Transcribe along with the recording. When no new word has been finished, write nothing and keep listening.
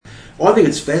I think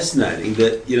it's fascinating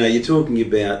that you're talking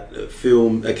about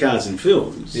cars and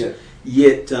films. Yeah.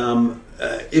 Yet,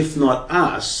 if not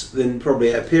us, then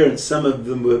probably our parents. Some of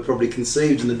them were probably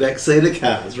conceived in the back seat of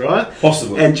cars, right?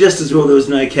 Possibly. And just as well, there was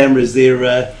no cameras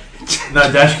there.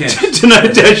 No dash cams. No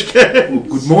dash cams.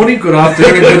 Well, good morning, good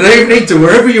afternoon, good evening to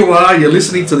wherever you are. You're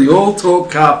listening to the All Talk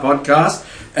Car Podcast,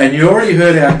 and you already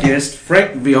heard our guest,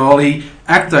 Frank Violi,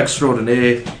 actor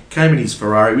extraordinaire, came in his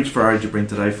Ferrari. Which Ferrari did you bring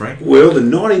today, Frank? Well, the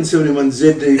 1971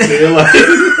 ZD PLA.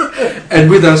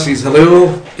 And with us is Halil.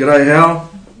 G'day,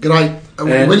 Hal. G'day.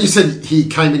 When you said he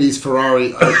came in his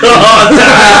Ferrari, and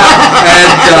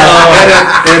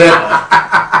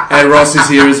Ross is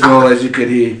here as well, as you can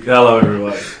hear. Hello,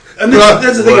 everyone. And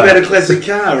that's the thing about a classic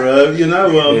car,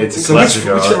 it's a So classic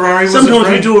which car. Ferrari was sometimes it, we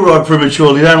Frank? do arrive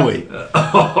prematurely, don't we?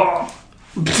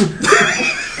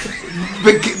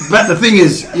 But the thing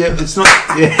is, it's not.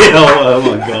 Yeah, oh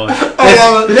my god,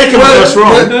 that came across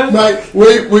wrong, mate.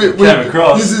 Came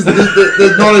across. This is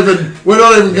they're not even. We're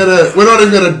not even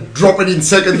gonna drop it in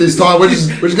second this time. We're just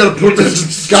gonna put this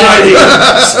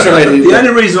Straight in. The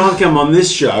only reason I've come on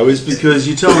this show is because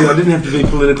you told me I didn't have to be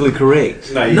politically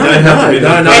correct. No, you No, don't have to be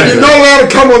no. And you're not allowed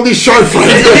to come on this show,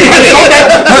 Frank.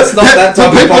 That's not that The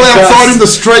type of people podcast. outside in the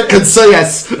street can see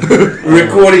us.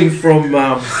 Recording from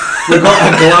we've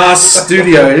got a glass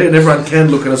studio, and everyone can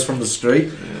look at us from the street.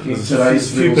 There's a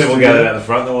few people gathered out the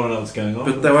front. They want to know what's going on.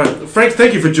 But they won't. Frank,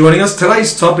 thank you for joining us.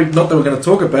 Today's topic, not that we're going to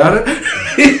talk about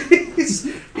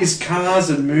it, is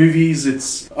cars and movies.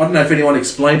 I don't know if anyone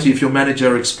explained to you, if your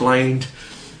manager explained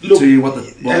to you what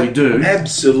we do.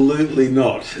 Absolutely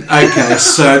not. Okay,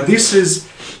 so this is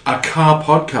a car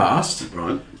podcast,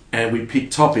 Right. and we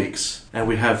pick topics, and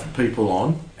we have people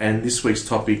on, and this week's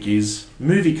topic is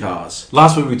movie cars.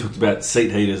 Last week we talked about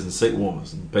seat heaters and seat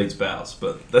warmers and Pete's bowels,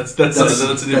 but that's a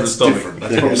different that's topic. different.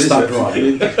 That's probably stuck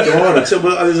right.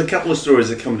 There's a couple of stories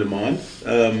that come to mind.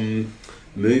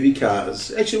 Movie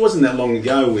cars. Actually, it wasn't that long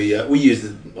ago. We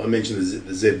used I mentioned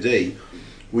the ZD.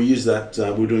 We used that.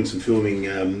 We were doing some filming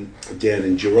down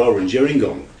in Geraldton and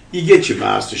Gerringong. You get your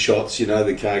master shots,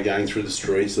 the car going through the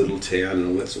streets, the little town, and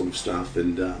all that sort of stuff.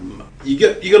 And you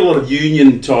got a lot of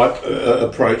union type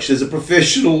approach. There's a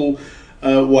professional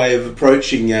way of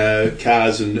approaching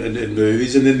cars and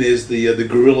movies, and then there's the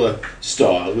guerrilla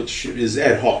style, which is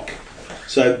ad hoc.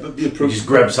 So You just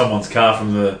grab someone's car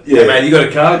from the... Yeah. Hey, man, you got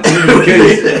a car? Give me the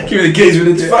keys. Give me the keys when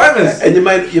it's famous. And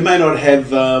you may not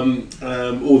have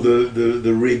all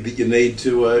the rig that you need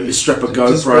to You strap a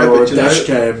to strap GoPro or a it, dash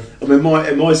cam. I mean,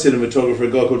 my cinematographer, a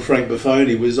guy called Frank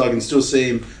Buffoni, I can still see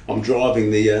him. I'm driving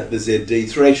the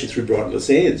ZD through Brighton Le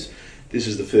Sands. This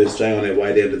is the first day on our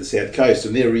way down to the south coast,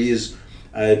 and there he is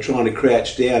trying to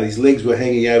crouch down. His legs were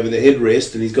hanging over the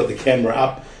headrest, and he's got the camera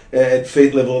up at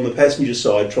feet level on the passenger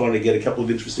side, trying to get a couple of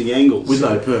interesting angles. With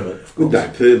no permit, of With course.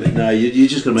 no permit, no. You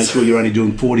just got to make sure you're only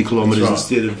doing 40 kilometres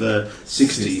That's right. instead of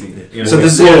 60. You know, So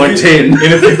this is More more like 10. in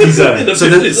a 50 zone.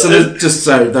 just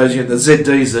so those the ZD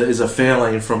is a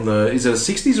Fairlane from is it a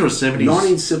 60s or a 70s?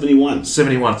 1971.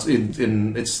 71.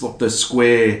 It's like the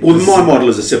square. Well, my model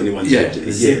is a 71 Yeah,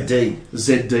 ZD.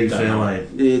 ZD Fairlane.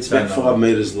 Yeah, it's about 5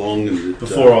 metres long. And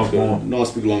Before I was got a born.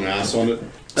 Nice big long ass on it.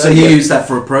 So you use that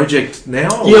for a project now?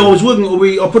 Or? Yeah, I was working.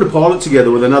 I put a pilot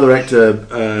together with another actor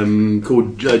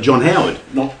called John Howard,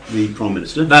 not the Prime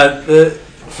Minister. No,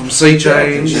 From Sea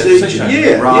Change,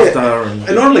 Yeah, Rafter, yeah.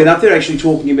 And oddly enough, they're actually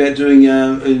talking about doing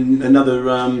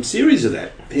another series of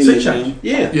that. Sea Change?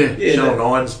 Yeah, Channel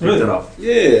 9's picked it up.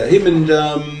 Yeah, him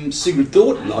and Sigrid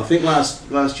Thornton. I think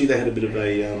last year they had a bit of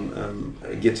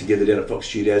a get together down at Fox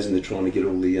Studios, and they're trying to get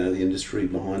all the industry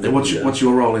behind it. And what's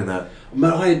your role in that?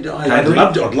 I'd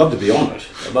love to be on it.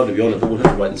 I'd love to be on it, but we'll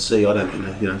have to wait and see. I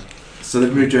don't know. So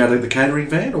they've moved you out of the catering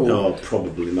van, or Oh,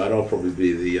 probably, mate. I'll probably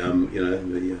be the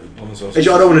Actually,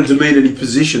 I don't want to demean any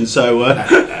position, so. I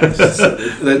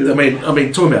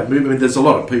mean, talking about movement, there's a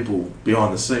lot of people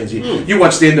behind the scenes. You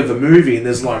watch the end of the movie, and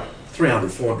there's like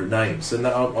 300, 400 names, and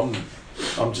I'm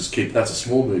just kidding. That's a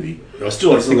small movie. I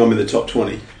still don't think I'm in the top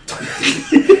 20.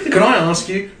 Can I ask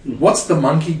you, what's the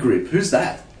monkey grip? Who's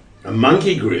that? A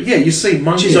monkey grip? Yeah, you see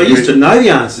monkey Jeez, I grip. used to know the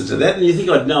answer to that, and you think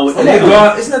I'd know it.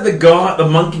 isn't that the guy? The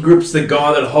monkey grip's the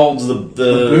guy that holds the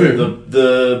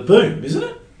boom, isn't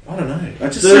it? I don't know. I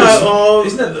just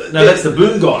Isn't that that's the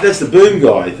boom guy. That's the boom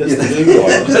guy. That's the boom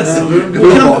guy. That's the boom guy.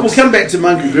 We'll come back to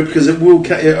monkey grip because it will.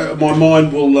 My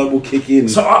mind will kick in.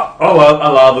 So I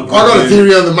love a good I got a movie.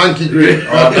 theory on the monkey grip.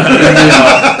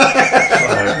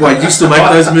 Wait, you still make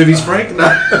those movies, Frank? No.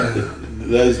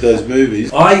 Those movies.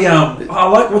 I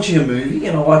like watching a movie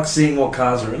and I like seeing what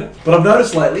cars are in it. But I've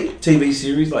noticed lately, TV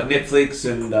series like Netflix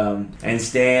and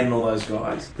Stan and all those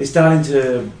guys, they're starting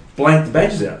to blank the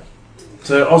badges out.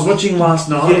 So I was watching last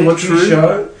night. Yeah, watching the true.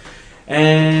 show,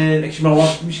 and actually my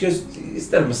wife, she goes, "Is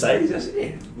that a Mercedes?" I said, "Yeah."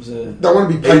 It was a. They want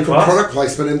to be paid for E-Class. product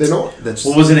placement, and they're not. That's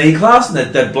Well, it was an E-Class,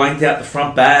 and they blanked out the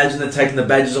front badge, and they're taking the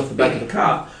badges off the back of the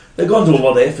car. They've gone to a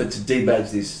lot of effort to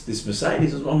debadge this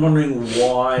Mercedes. I'm wondering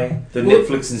why the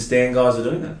Netflix and Stan guys are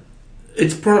doing that.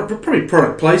 it's probably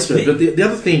product placement. But the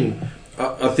other thing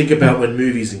I think about when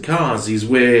movies and cars is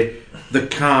where the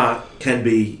car can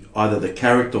be either the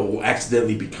character or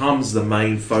accidentally becomes the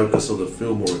main focus of the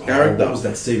film or a character. That was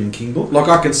that Stephen King book. Like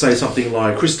I can say something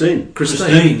like Christine.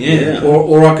 Christine, yeah.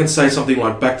 or I can say something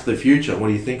like Back to the Future. What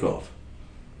do you think of?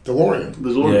 DeLorean.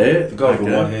 There's all Yeah, The guy with the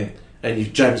okay. white hair. And you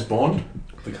James Bond,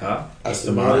 The car.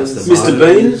 Aston Martin. Martin. Mr.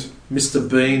 Bean. Mr.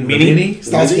 Bean, Mini. the Mini.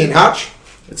 Starsky and Hutch.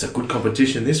 It's a good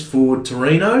competition. This Ford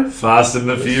Torino. Fast and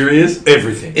the Furious.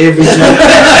 Everything. Every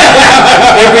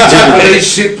Japanese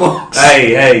shitbox.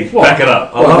 Hey, What? back it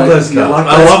up. I What, love mate? those You cars. like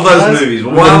I those love cars? those movies.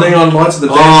 With One, the neon lights at the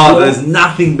oh, dashboard. there's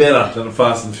nothing better than a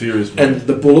Fast and Furious movie. And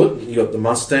the Bullet. You got the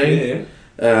Mustang.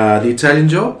 yeah. The Italian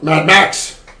Job. Mad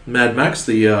Max. Mad Max.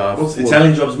 The What's the Ford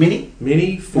Italian Job's Mini?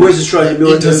 Mini. Ford. Where's Australian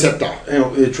movie? Interceptor. Hang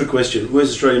on, trick question. Where's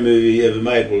Australian movie ever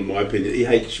made? Well, in my opinion,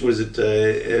 what is it?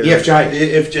 EFJ.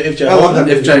 FJ. I love that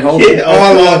movie. FJ Holden. Yeah, Oh,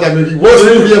 I love that movie. Worst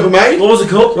movie ever made. What was it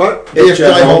called? Right?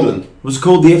 FJ Holden. Was it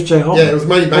called the FJ Holden? Yeah, it was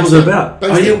made in What was Bankstown. it about? Oh,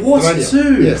 yeah, it was Bankstown.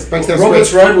 too. Yes, Bankstown Roberts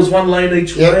Square. Road was one lane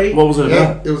each Yeah. way. What was it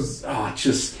Yeah, about? it was. Oh,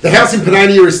 just The house in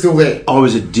Panania is still there. I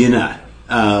was at dinner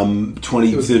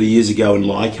 20, 30 years ago in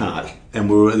Leichhardt, and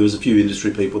there was a few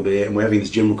industry people there, and we're having this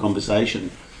general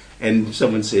conversation. And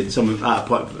someone posed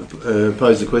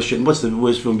the question, "What's the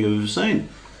worst film you've ever seen?"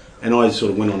 And I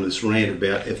sort of went on this rant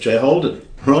about FJ Holden,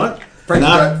 right?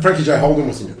 Frankie J. Holden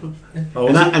was in it.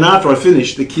 And after I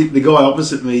finished, the guy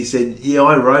opposite me said, "Yeah,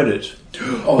 I wrote it."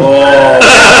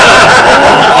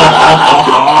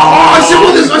 I said,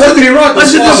 well, this, I said, you're right. I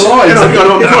said, There's five lines. and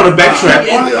I'm trying to backtrack.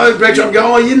 I backtrack. I'm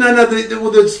going, oh, you know,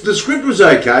 the script was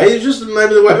okay. It's just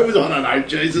maybe the way it was. I don't know,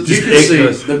 Jesus. You could see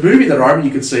the movie that I remember.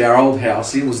 You could see our old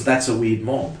house in was That's a Weird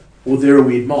Mob, or They're a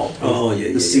Weird Mob. Oh, yeah,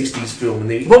 the yeah, '60s film. And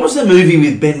the, What was the movie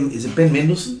with Ben? Is it Ben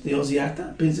Mendelsohn, the Aussie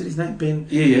actor? Ben, is that his name? Ben.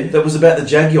 yeah. That was about the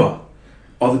Jaguar,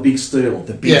 Oh, the Big Steel.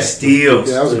 the big Yeah. steels.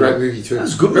 yeah, that was a great movie too. That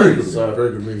was a good Very movie. good, very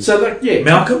good movie. So like, yeah,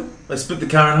 Malcolm. They split the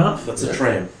car in half. that's a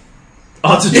tram.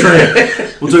 Oh, it's a tram.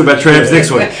 We'll talk about trams next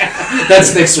week.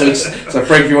 That's next week's. So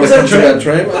Frank, you want Was to that come a to that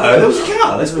tram? No, that was a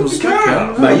car. They split the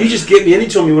car. Mate, you just get me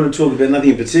anytime you want to talk about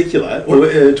nothing in particular, or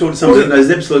talk to someone that knows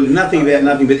absolutely nothing about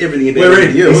nothing, but everything about We're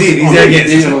in. you. He's in.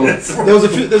 He's our guest.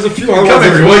 There's a few other Come ones.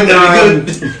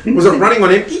 every week. Was it Running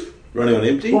on Empty? Running on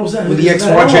empty. What was that? With the Who was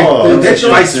XY that? Oh, the that's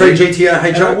Space 3 nice. GTR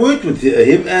And I HO. worked with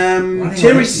him.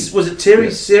 Terry, empty. was it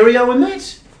Terry Serio in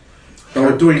that? They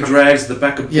were doing drags at the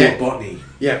back of Port Yeah. Botany.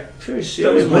 Yeah, Terry That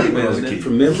Serio was me when I was a wasn't it? kid.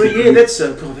 From memory. Yeah, that's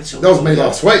God, that's that was me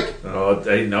last week. Oh,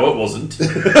 no, it wasn't.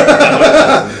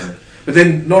 But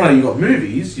then, not only you got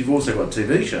movies, you've also got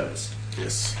TV shows.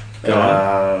 Yes.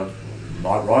 Knight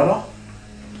Rider.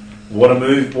 What a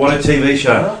move! What a TV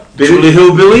show! Beverly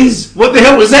Hillbillies. What the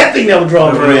hell was that thing they were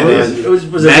driving around? Hillbillies.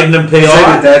 Was Magnum Save your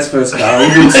PI. dad's first car. He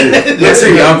didn't see it. That's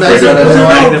it.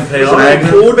 Magnum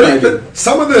PI. Ford, But maybe.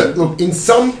 some of the look in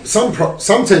some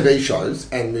TV shows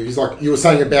and movies, like you were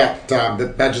saying about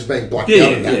the badges being blacked Yeah,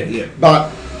 out. and that. yeah.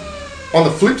 But on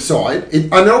the flip side,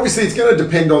 and obviously it's going to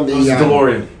depend on the It was a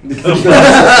DeLorean.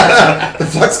 the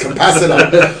flux capacitor.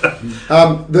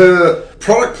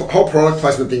 The whole product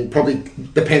placement thing probably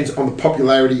depends on the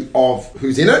popularity of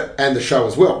who's in it and the show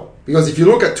as well. Because if you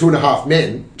look at 2.5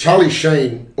 Men, Charlie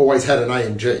Sheen always had an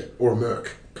AMG or a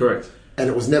Merc, Correct. and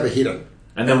it was never hidden.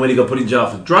 And then when he got put in jail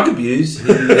for drug abuse,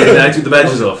 they took the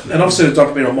badges off. And obviously the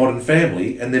documentary on Modern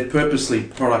Family, and they've purposely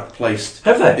product placed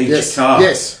Have they? each Yes, car.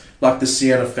 yes. Like the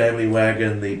Sienna family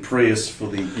wagon, the Prius for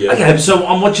the... Okay, so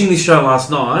I'm watching this show last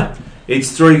night.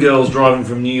 It's three girls driving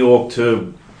from New York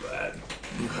to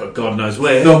God knows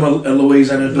where. Thelma and Louise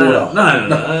and her daughter.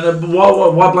 No. But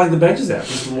why blank the badges out?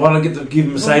 Why not get to give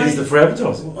Mercedes the free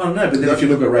advertising? I don't know, but then if you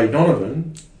look at Ray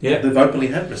Donovan, Yeah. they've openly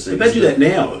had Mercedes. But they do that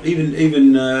now.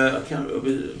 Even I can't,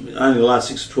 only the last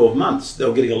 6 or 12 months, they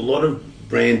were getting a lot of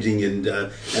branding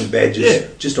and badges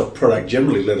just off product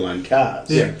generally, let alone cars.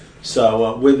 Yeah.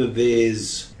 So whether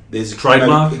there's a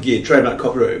Trademark? trademark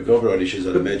copyright issues,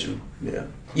 I'd imagine. Yeah.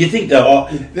 You think though?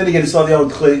 Then again, it's like the old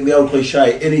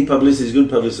cliche: any publicity is good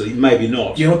publicity. Maybe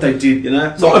not. You know what they did? You know.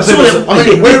 It's like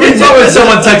It's when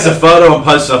someone takes a photo and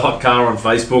posts a hot car on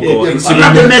Facebook or Yeah, Instagram.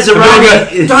 like the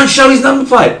Maserati. Go, don't show his number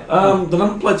plate. The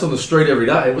number plate's on the street every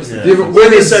day. What's the Yeah, difference? but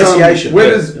the association.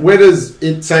 where does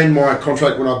it say in my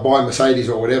contract when I buy a Mercedes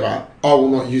or whatever I will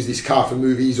not use this car for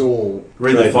movies or...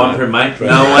 Read the fine print, mate. Trade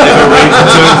No one ever reads the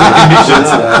terms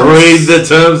and conditions. Read the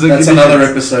terms and That's conditions. another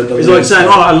episode. It's like saying,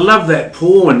 I love that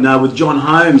porn with John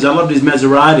Holmes. I loved his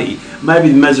Maserati. Maybe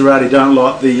the Maserati don't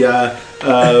like the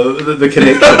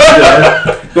connection.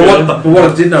 But what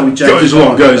I did know with James Goes long,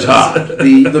 Bond, goes hard.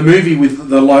 the movie with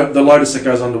the Lotus that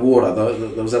goes underwater.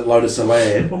 There was that Lotus of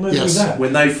Land. What movie Yes. was that?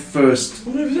 When they first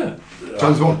What movie was that?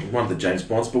 James Bond. one of the James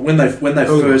Bonds, but when they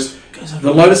first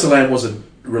the Lotus of Land wasn't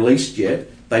released yet.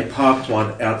 They parked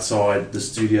one outside the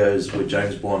studios where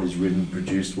James Bond is written,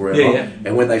 produced, wherever. Yeah.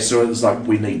 And when they saw it, it was like,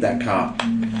 we need that car.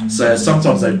 So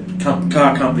sometimes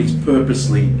car companies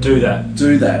purposely Do that.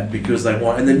 do that because they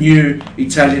want. And the new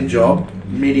Italian job,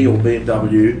 Mini or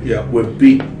BMW, Yeah. were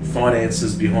big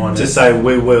finances behind To it say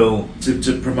we will.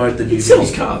 to promote the new. It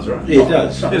sells Mini. cars, right? Yeah, it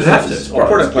does. It'd have to. Our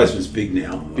product placement's big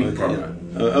now. Big product.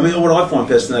 I mean, what I find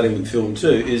fascinating with film too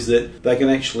is that they can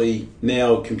actually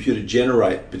now computer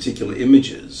generate particular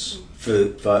images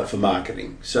for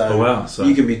marketing. So, Oh, wow. So-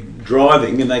 you can be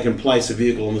driving and they can place a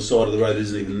vehicle on the side of the road that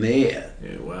isn't even there.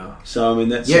 Yeah, wow. So I mean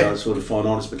that's Yeah. how I sort of find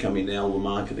out it's becoming now all the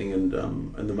marketing and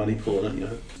the money pool in it. You know,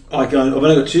 I've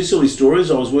only got two silly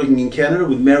stories. I was working in Canada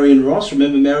with Marion Ross.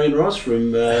 Remember Marion Ross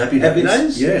from Happy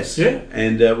Days? Yes. Yeah.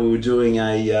 And we were doing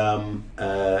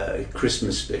a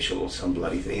Christmas special or some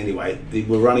bloody thing. Anyway, they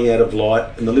were running out of light,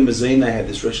 and the limousine they had,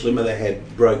 this rich limo they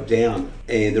had, broke down,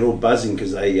 and they're all buzzing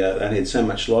because they only had so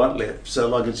much light left. So,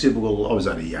 like a typical, I was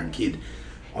only a young kid,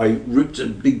 I ripped a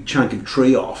big chunk of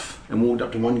tree off and walked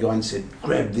up to one guy and said,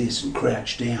 "Grab this," and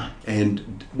crouched down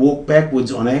and walked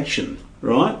backwards on action.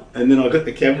 Right, and then I got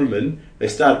the cameraman. They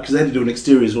started because they had to do an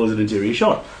exterior as well as an interior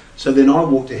shot. So then I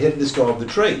walked ahead of this guy of the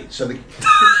tree. So the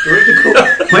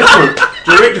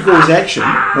director calls action,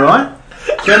 right?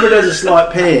 Camera does a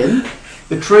slight pan.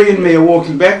 The tree and me are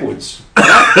walking backwards.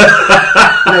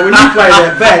 Now, when you play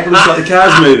that back, it looks like the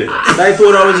car's moving. They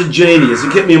thought I was a genius.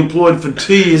 It kept me employed for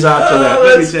 2 years after that.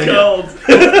 Let me That's tell you. cold.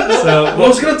 So, Well, I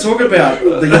was going to talk about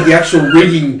the actual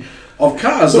rigging of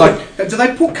cars. Like, do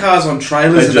they put cars on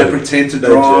trailers and They they do. pretend to They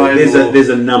do. drive? There's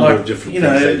a number like, of different you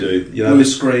things know, they do. You know, blue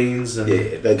screens and yeah,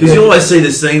 they because do. you always see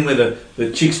the scene where the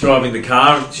chick's driving the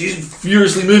car, and she's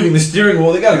furiously moving the steering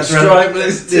wheel. They're going That's straight, right. but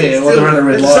it's Yeah, well, they're on a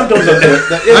red light. Sometimes I do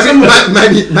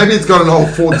it. Maybe it's got an old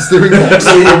Ford steering box.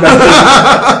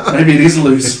 Maybe it is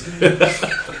loose.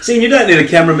 See, and you don't need a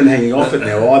cameraman hanging off it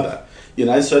now either. You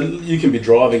know, so you can be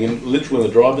driving, and literally on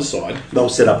the driver's side, they'll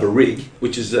set up a rig,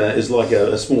 which is like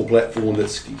a small platform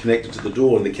that's connected to the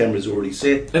door, and the camera's already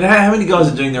set. And how many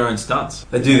guys are doing their own stunts?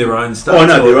 They do their own stunts. Oh,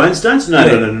 no, or- their own stunts? No,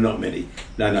 Yeah. no, not many.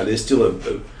 No, there's still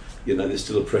there's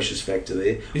still a precious factor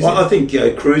there. Is Well, it? I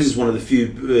think Cruz is one of the few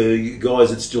guys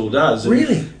that still does. And,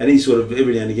 Really? And he sort of,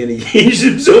 every now and again, he injures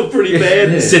himself pretty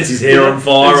bad. Yeah. Sets his hair on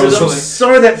fire And or says, "I'm something.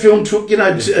 sorry that film took, a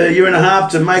year and a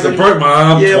half to make I it. broke my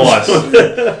arm twice.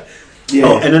 Yeah.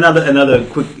 Oh, and another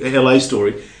quick LA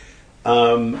story.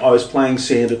 I was playing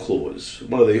Santa Claus,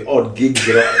 one of the odd gigs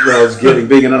that I was getting,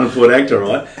 being an unemployed actor,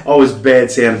 right? I was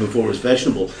bad Santa before it was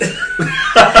fashionable.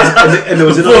 and there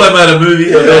was Before they made a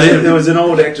movie about him. there was an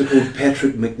old actor called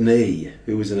Patrick McNee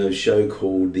who was in a show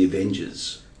called The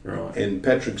Avengers. Right. And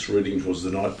Patrick's reading was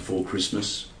the night before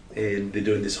Christmas, and they're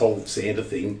doing this whole Santa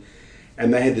thing,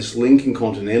 and they had this Lincoln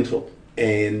Continental,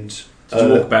 and Did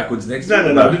you walk backwards next to no,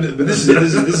 it? no, no. But this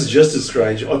is just as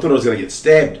strange. I thought I was going to get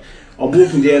stabbed. I'm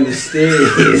walking down the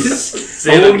stairs.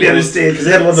 I'm walking down the stairs because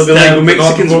they had a lot of illegal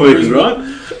Mexicans working, right?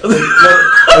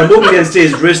 I'm walking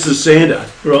downstairs dressed as Santa,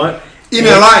 right? In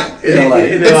LA. In LA.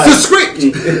 It's the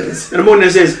script. And I'm walking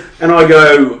downstairs, and I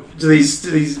go to these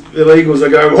illegals. I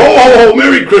go, ho, ho, ho,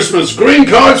 Merry Christmas, green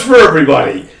cards for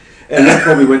everybody. And that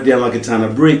probably went down like a ton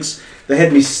of bricks. They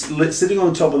had me sitting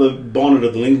on top of the bonnet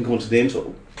of the Lincoln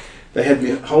Continental. They had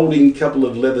me holding a couple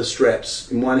of leather straps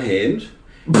in one hand.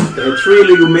 They had 3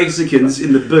 illegal Mexicans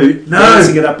in the boot,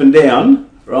 bouncing it up and down,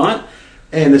 right?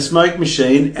 And a smoke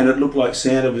machine, and it looked like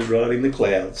Santa was riding the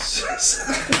clouds.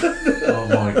 Oh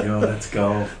my god, that's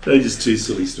gold. They're just two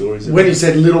silly stories. When you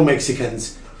said little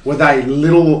Mexicans, were they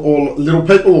little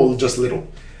people or just little?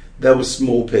 They were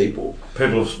small people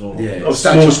People of small. Yeah. of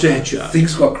small stature.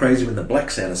 Things got crazy when the Black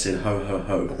Santa said ho ho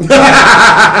ho. Oh,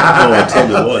 I tell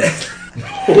you what.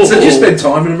 So did you spend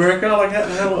time in America? Like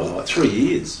how long? Oh, 3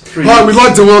 years. Hi, we'd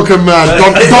like to welcome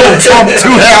Donald Trump to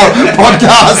our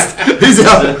podcast. He's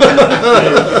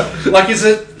out. Like, is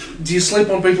it? Do you sleep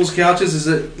on people's couches? Is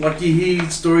it like you hear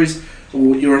stories?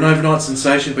 Or you're an overnight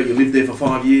sensation, but you lived there for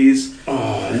 5 years.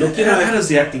 Oh, look, How does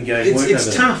the acting game work? it's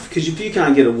over tough because if you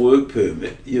can't get a work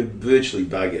permit, you're virtually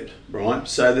buggered, right?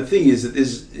 So the thing is that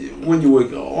when you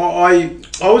work, I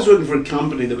was working for a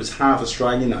company that was half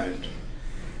Australian owned,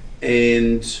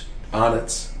 and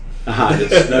Arnott's. No.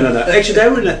 Actually, they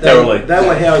were they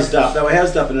were housed up. They were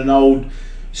housed up in an old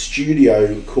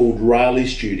studio called Raleigh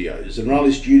Studios, and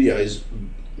Raleigh Studios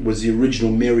was the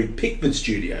original Mary Pickford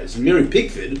Studios. And Mary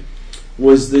Pickford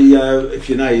was the, if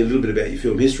you know a little bit about your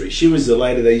film history, she was the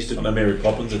lady they used to. I know Mary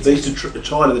Poppins. They used to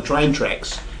tie to the train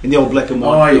tracks in the old black and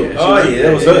white films.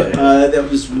 That was her.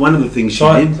 That was one of the things she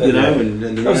did, you know.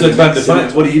 And so back to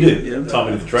science. What do you do? Tie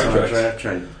me to the train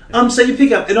tracks. So you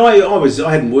pick up, and I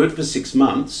hadn't worked for 6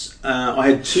 months. I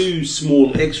had 2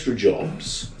 small extra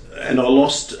jobs, and I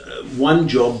lost one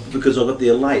job because I got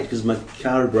there late because my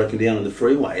car had broken down on the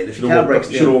freeway. And if your car breaks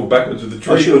down, should have walked backwards with the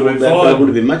tree. I should have walked back, but it would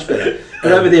have been much better.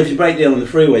 But over there, if you break down on the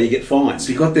freeway, you get fined.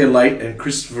 So you got there late, and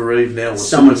Christopher Reeve now was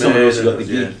someone else got the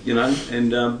gig, you know.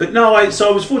 And but no, so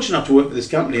I was fortunate enough to work for this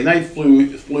company, and they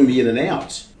flew me in and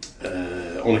out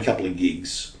on a couple of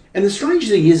gigs. And the strange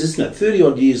thing is, isn't it? 30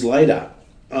 odd years later.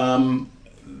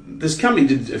 This company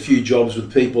did a few jobs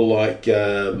with people like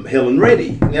Helen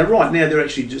Reddy. Now, right now, they're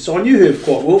actually... So I knew her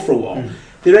quite well for a while.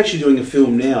 They're actually doing a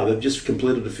film now. They've just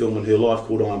completed a film on her life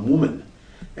called I'm Woman.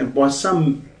 And by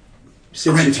some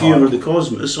sense of humour of the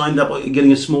cosmos, I ended up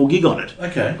getting a small gig on it.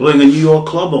 Okay. Playing a New York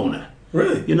club owner.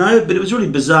 Really? You know, but it was really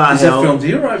bizarre. Is that filmed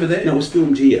here or over there? No, it was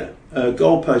filmed here.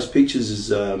 Goldpost Pictures is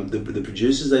the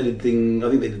producers. They did I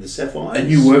think they did the Sapphires. And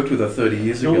you worked with her 30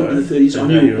 years ago. I worked with her 30 years. I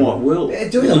knew her quite well. They're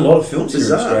doing a lot of films here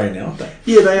in Australia now, aren't they?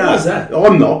 Yeah, they are. Why is that?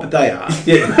 I'm not, but they are.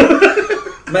 Yeah.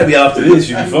 Maybe after this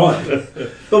you'll be fine.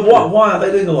 But why are they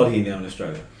doing a lot here now in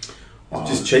Australia?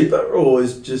 Just cheaper, or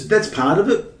is just... That's part of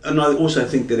it. And I also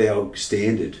think that our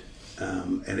standard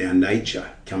and our nature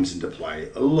comes into play.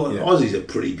 A lot. Yeah. Aussies are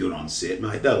pretty good on set,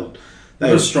 mate. They work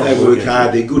work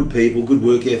hard. They're good people, good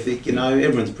work ethic. You know,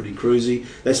 everyone's pretty cruisy.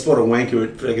 They spot a wanker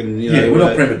at fucking we're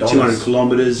not prima donnas. 200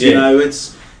 kilometres. Yeah. You know,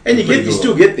 you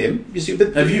still get them.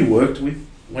 But have you worked with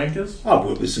wankers? I've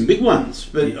worked with some big ones,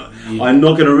 but I'm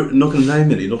not going to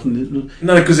name any.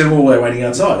 No, because they're all waiting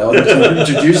outside. I'll have to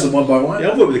introduce them one by one.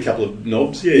 Yeah, I've worked with a couple of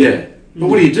knobs. Yeah. But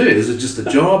what do you do? Is it just a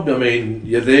job? I mean,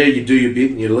 you're there, you do your bit,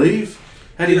 and you leave.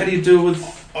 How do you deal with?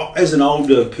 As an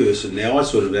older person now, I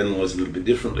sort of analyse a little bit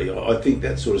differently. I think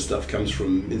that sort of stuff comes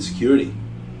from insecurity.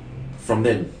 From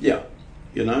them? Yeah.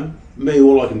 You know, me,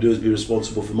 all I can do is be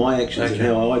responsible for my actions and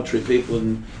how I treat people,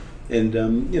 and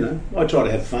you know, I try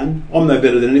to have fun. I'm no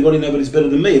better than anybody. Nobody's better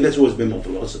than me. That's always been my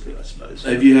philosophy, I suppose.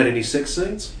 Have you had any sex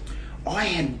scenes?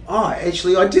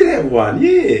 Actually, I did have one.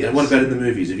 Yeah. And what about in the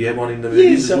movies? Have you had one in the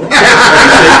movies as well?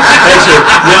 Actually,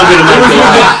 now I'm going to make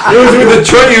It was with the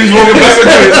tree he was walking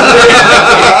backwards.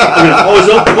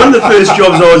 one of the first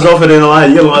jobs I was offered in LA,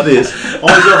 you like this. I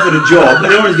was offered a job,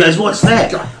 and everyone goes, "What's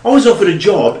that?" I was offered a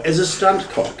job as a stunt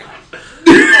cock.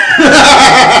 Say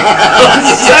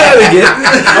that again.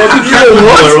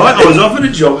 I was offered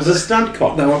a job as a stunt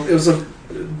cock. No, it was a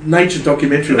nature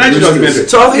documentary.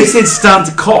 So I think it said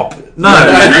stunt cop. No,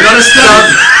 not a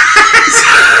stunt.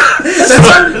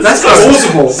 That's not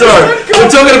possible. Sorry, we're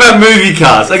talking about movie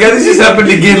cars. Okay, this has happened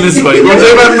again this week. We're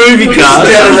talking about movie cars. I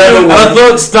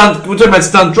thought we're talking about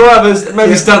stunt drivers,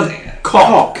 maybe stunt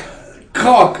cock.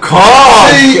 Cock.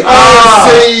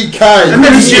 C-O-C-K. And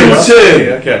that's Jim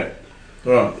too. Okay.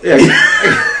 Right. Yeah.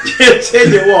 Tell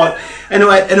you what.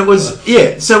 Anyway, and it was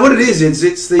So what it is,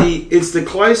 it's the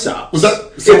close ups. Was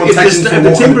that someone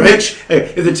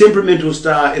if the temperamental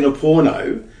star in a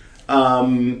porno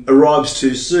arrives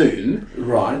too soon,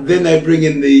 right? Then they bring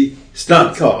in the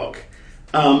stunt cock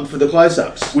for the close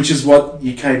ups. Which is what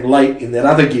you came late in that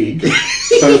other gig.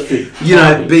 Perfect. You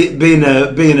know, being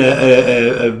a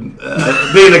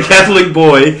Catholic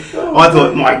boy, I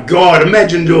thought, my God,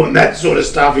 imagine doing that sort of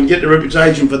stuff and getting a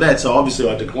reputation for that. So obviously,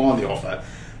 I declined the offer.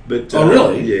 But,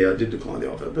 really? Yeah, I did decline the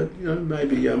offer. But you know,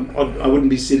 maybe I wouldn't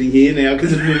be sitting here now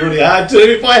because it'd be really hard to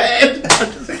if I had.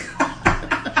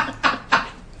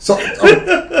 So,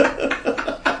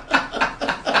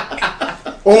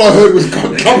 all I heard was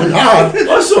coming hard.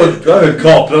 I heard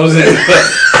cop. That was it. But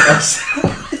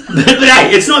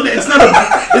hey, it's not a well,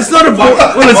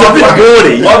 it's a bit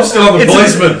bawdy. I'm still on the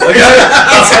policeman. Okay,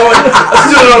 I still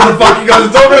don't know what the fuck you guys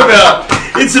are talking about.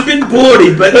 It's a bit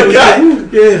bawdy, but It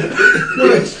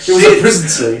was a prison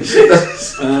scene.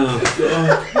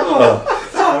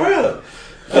 Really?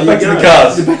 Back to the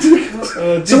cars.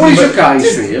 So what is your car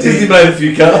history? Disney made a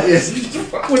few cars. Yes.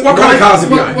 What kind of cars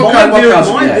have you got?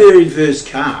 My very first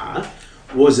car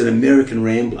was an American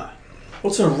Rambler.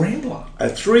 What's a Rambler? A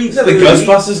 330. Is that the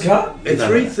Ghostbusters car? A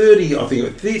 330, I think,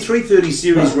 a 330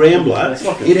 series Rambler.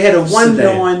 It had a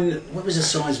 19. What was the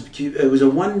size? It was a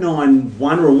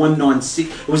 191 or a 196.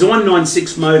 It was a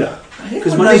 196 motor.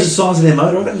 Because my the size of their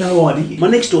motor, I've got no idea. My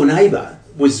next door neighbour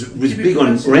was big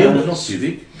on Ramblers. Not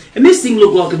Civic. And this thing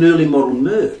looked like an early model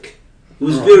Merc. It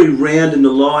was very round in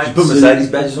the lights. You put Mercedes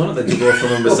badges on it that you bought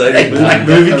from a Mercedes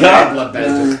movie car. Blood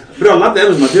badges. But I loved that. It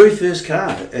was my very first car.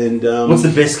 And What's the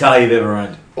best car you've ever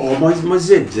owned? Oh, my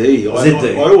ZD.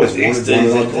 ZD. I always wanted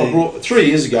XD, one. ZD. I brought 3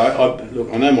 years ago. Look,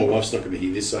 I know my wife's not going to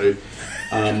hear this, so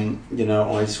you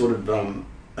know, I sort of.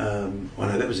 I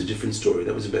know that was a different story.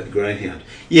 That was about the greyhound.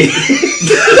 Yeah. Has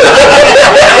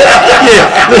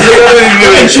it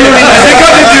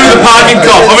got to do with the parking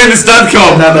cop? I mean the stunt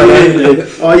cop.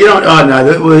 Oh, you know. Oh no.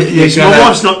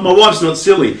 Yeah, My wife's not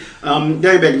silly. Going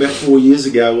back about 4 years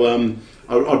ago,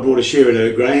 I brought a share in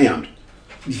a greyhound.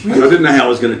 And I didn't know how I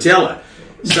was going to tell her.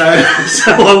 So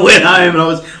I went home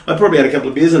and I probably had a couple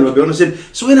of beers under my belt and I said,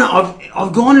 "Sweetheart,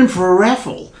 I've gone in for a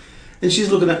raffle." And she's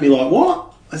looking at me like,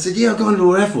 "What?" I said, "Yeah, I've gone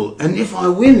to a raffle. And if I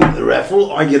win the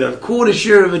raffle, I get a quarter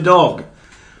share of a dog."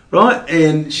 Right?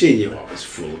 And she knew I was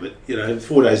full of it. You know,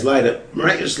 4 days later,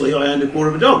 miraculously, I owned a quarter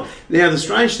of a dog. Now, the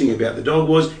strange thing about the dog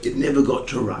was it never got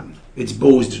to run. Its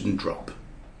balls didn't drop.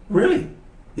 Really?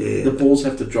 Yeah. The balls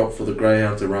have to drop for the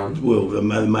greyhound to run. Well, the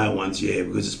male ones, yeah,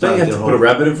 because it's Don't part you of have the to put a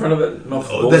rabbit in front of it? Not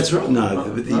for Oh, balls? that's right.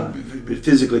 No, but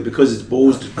physically, because its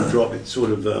balls didn't drop, it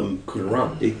sort of Couldn't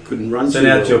run. It couldn't run. So too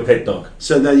now well. it's your pet dog.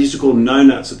 So they used to call them no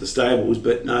nuts at the stables,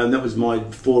 but no, that was my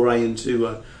foray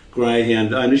into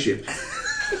greyhound ownership.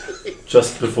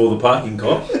 Just before the parking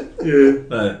cop. Yeah.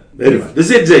 No. Anyway, the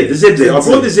ZD. I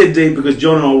bought the ZD because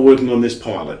John and I were working on this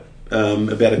pilot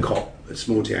about a cop, a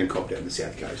small town cop down the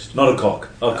south coast. Not a cock.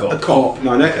 A cop. A cop,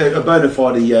 no, a bona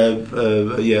fide,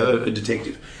 a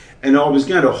detective. And I was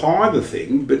going to hire the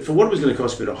thing, but for what it was going to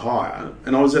cost me to hire,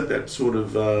 and I was at that sort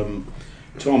of time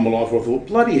in my life where I thought,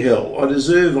 bloody hell, I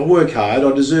work hard,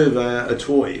 I deserve a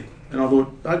toy. And I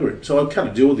thought, bugger it. So I cut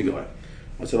a deal with the guy.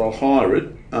 I said, I'll hire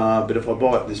it, but if I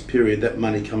buy it this period, that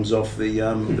money comes off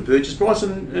the purchase price,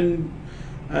 and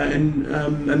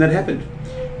that happened.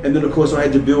 And then, of course, I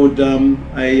had to build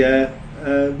a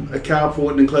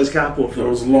carport and enclosed carport for It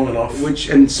was long enough.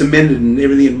 and cemented and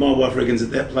everything. And my wife reckons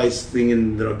that place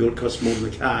thing that I built cost more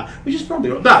than the car, which is probably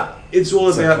right. But it's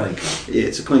all about a clean car. Yeah,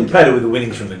 it's a clean You car. paid it with the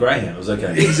winnings from the greyhound. It was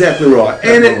okay. Exactly right,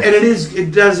 and it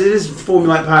is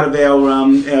formulate part of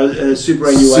our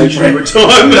superannuation retirement.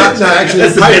 No, actually,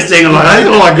 that's the best thing. That's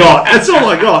all I got. That's all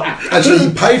I got. Actually,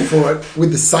 you paid for it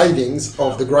with the savings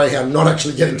of the greyhound not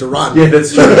actually getting to run. Yeah,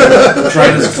 that's true.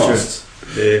 Trainer's costs.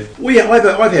 Yeah. Well, yeah,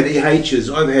 I've had EHs,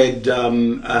 I've had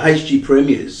HG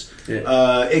Premiers, Yeah.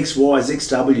 XYs,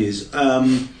 XWs.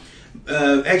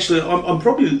 Actually, I'm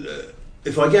probably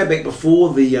if I go back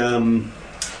before the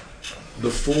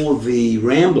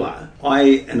Rambler,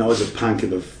 I was a punk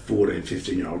of a 14,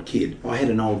 15-year-old kid. I had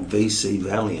an old VC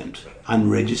Valiant,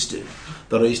 unregistered,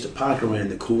 that I used to park around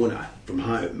the corner from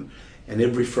home. And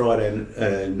every Friday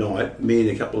night, me and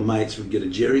a couple of mates would get a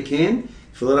jerry can,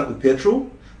 fill it up with petrol.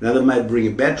 Another mate would bring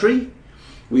a battery.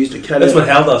 We used to cut That's out. what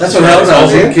Hal does. That's what Hal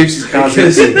does. Yeah. He keeps his cars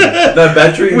Because empty. no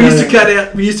battery. We used to cut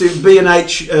out. We used to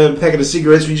B&H packet of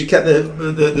cigarettes. We used to cut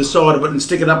the side of it and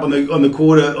stick it up on the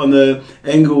quarter on the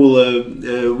angle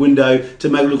window to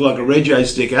make it look like a Rego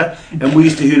sticker. And we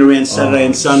used to hoon around Saturday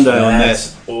and Sunday on that.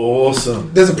 That's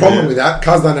awesome. There's a problem with that.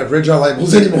 Cars don't have rego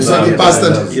labels anymore, so No, you get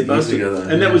busted. no, no. You busted. Together,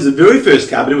 And yeah. that was the very first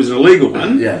car, but it was an illegal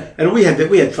one. Yeah. And we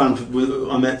had fun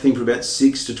on that thing for about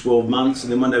 6 to 12 months.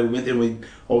 And then one day we went there and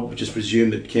I just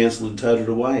presumed that council had towed it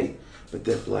away. But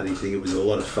that bloody thing, it was a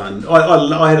lot of fun.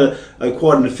 I had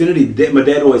quite an affinity. My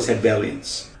dad always had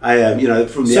Valiants.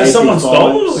 From the So someone 85s. stole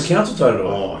it or the council told it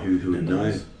away? Oh, who would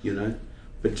know? You know,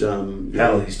 but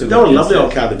Hell, you still they were a got lovely yours.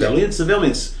 old car. The Valiants. The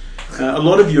Valiants. A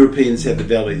lot of Europeans had the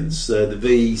Valiants. The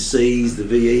VCs, the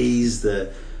VEs.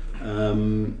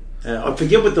 I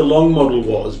forget what the long model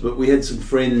was, but we had some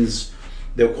friends.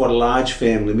 They were quite a large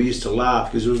family. We used to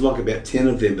laugh because there was like about 10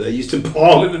 of them, but they used to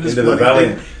pile into this Into the bloody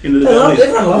Valiant. thing, into the Everyone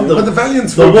Valiant. loved them. But the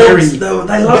Valiants The were very... Wolves,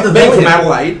 they love the being from Valiant.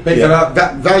 Adelaide, but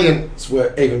Yeah. Valiants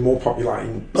were even more popular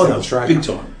in Oh, South no, Australia. big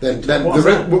time. Than Why's the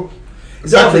that? well,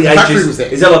 Is that like the factory HS? was there.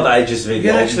 Is that like the HSV?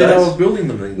 Yeah, actually, they were building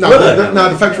them then. No, Were they?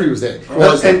 the factory was there.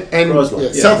 Chrysler. And Chrysler. yeah,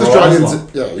 Yeah. South Australians...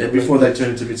 Chrysler. Yeah, before they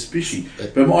turned into Mitsubishi.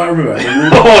 But I remember,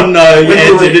 Oh no, you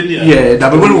had to, didn't you? yeah, no,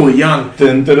 but when we were young,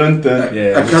 Dun, dun, dun, dun.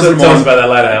 Yeah, A cousin of tell us mine- about that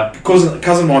later. Al.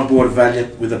 cousin of mine bought a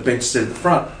Valiant with a bench set at the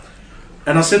front.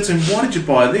 And I said to him, why did you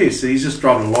buy this? And he's just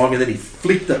driving along, and then he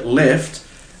flicked it left,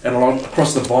 and along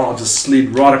across the bonnet, I just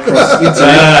slid right across into it.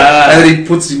 And then he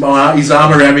puts his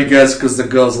arm around me and goes, because the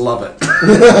girls love it.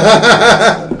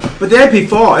 But the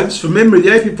AP5s, from memory, the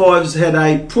AP5s had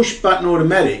a push-button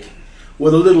automatic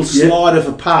with a little slider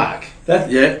for park.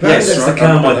 Yeah, That's the right, I car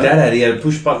my remember dad had. He had a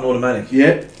push-button automatic.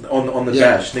 Yeah, on the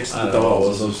dash next to the I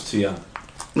dials. was too young.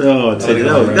 Oh, I tell you,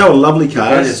 they were lovely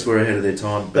cars. Valiants were ahead of their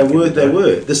time. They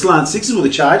were. The Slant Sixes or the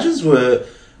Chargers were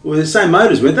the same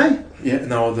motors, weren't they? Yeah,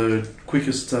 and they were the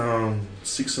quickest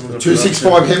 6-cylinder.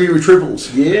 265 Hemi with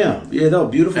triples. Yeah, they were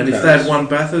beautiful. And cars. if they had won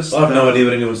Bathurst, I have no idea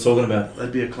what anyone was talking about.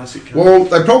 they'd be a classic car. Well,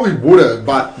 they probably would have,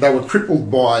 but they were crippled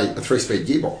by a 3-speed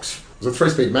gearbox. It was a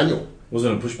 3-speed manual.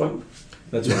 Wasn't it a push button?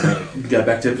 That's what Go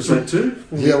back to episode 2.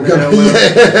 Yeah, we're going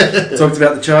to. Talked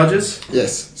about the Chargers.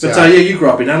 Yes. But you grew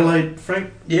up in Adelaide,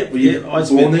 Frank? Yep, Were you I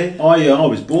born there? I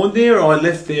was born there. I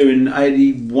left there in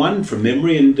 '81 from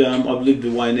memory, and I've lived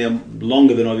away now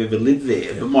longer than I've ever lived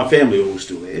there. But my family are all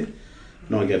still there,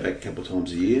 and I go back a couple of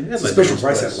times a year. It's a special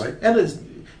place, Adelaide. Adelaide's.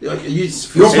 You're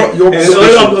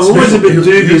I'm always a bit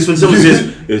dubious when someone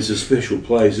says it's a special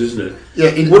place, isn't it?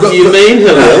 Yeah. What do you mean,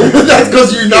 Hello? That's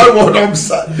because you know what I'm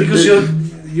saying. Because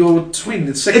you're twin.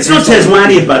 It's not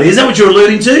Tasmania, buddy. Is that what you're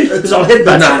alluding to? Because I'll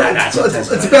headbutt. No.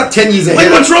 It's about 10 years ahead. Wait,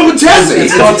 what's wrong with Tassie?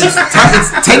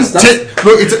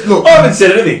 Look, I haven't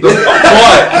said anything. What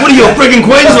are you, a frigging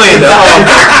Queenslander? Oh,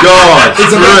 God.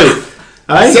 It's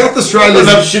Hey? South Australia.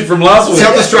 Enough shit from last week.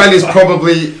 South Australia is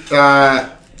probably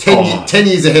 10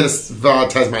 years ahead of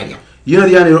Tasmania. You're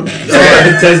the only...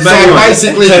 So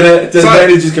basically...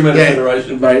 Tasmania just come out of yeah.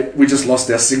 Federation. Mate, we just lost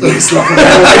our signal.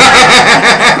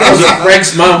 That was at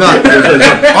Frank's mum. No,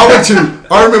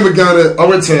 I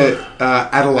went to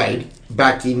Adelaide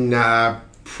back in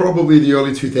probably the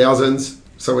early 2000s.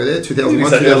 So we're there,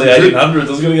 2001, Early 2002. 1800s.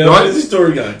 I was going to go, Right. where's this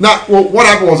story going? No, well, what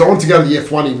happened was I wanted to go to the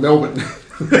F1 in Melbourne.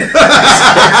 Before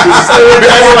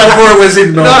it was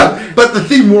in No, but the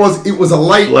thing was, it was a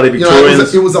late... Bloody it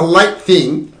Victorians. was a late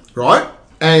thing, right?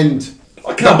 And...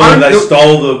 I can't believe they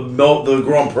stole the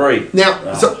Grand Prix.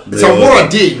 Now, so what I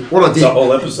did... It's a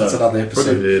whole episode. That's another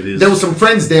episode. Yeah, it is. There were some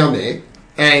friends down there,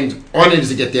 and I needed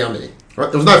to get down there. Right?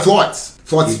 There was no flights.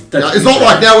 It's not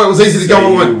like now where it was easy to go So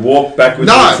you on. walk backwards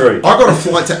No, to the tree. I got a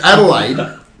flight to Adelaide.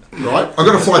 Right, I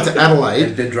got a flight to And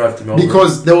Adelaide then drove to Melbourne.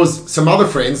 because there was some other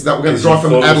friends that were going to Because drive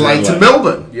from you thought it was Adelaide to Adelaide.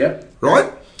 Melbourne. Yep.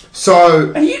 Right,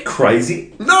 so Are you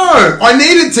crazy? no, I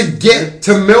needed to get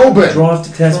to Melbourne. Drive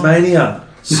to Tasmania.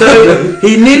 So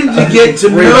he needed to get to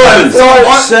Melbourne.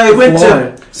 So he went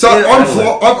to... So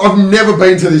I've never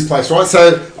been to this place, right?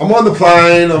 So I'm on the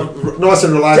plane, I'm nice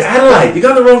and To relaxed. Adelaide. You're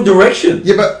going the wrong direction.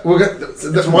 Yeah, but we're going.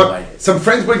 Some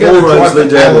friends were All going to roads drive lead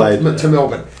to to Adelaide. to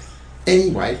Melbourne.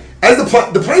 Anyway, as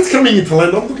the plane's coming into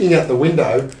land, I'm looking out the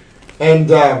window, and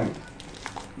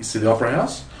You see the Opera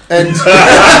House? and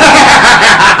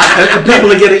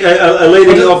people are getting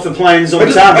leading off the planes on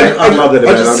the tarmac. I love that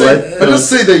about Adelaide. I just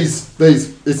see these.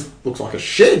 This looks like a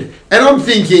shed, and I'm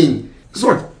thinking it's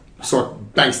like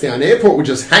Bankstown Airport with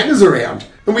just hangars around.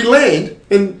 And we land,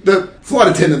 and the flight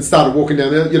attendant started walking down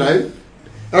there. You know,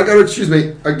 I go, "Excuse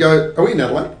me." I go, "Are we in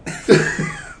Adelaide?"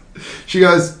 She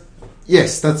goes,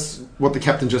 "Yes, that's what the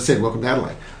captain just said. Welcome to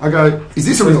Adelaide." I go, "Is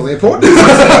this a real airport?"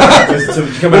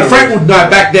 Well, Frank would know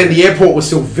back then the airport was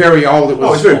still very old. It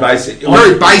was, it's very basic.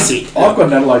 Very basic. I've got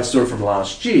an Adelaide story from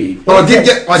last year. But I did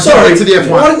get to the F1.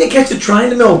 Why didn't you catch the train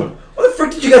to Melbourne? Why the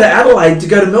frick did you go to Adelaide to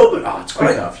go to Melbourne? Oh, it's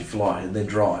quick enough. You fly and then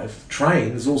drive. Train,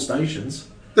 there's all stations.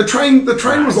 The train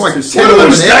was like it's 10 all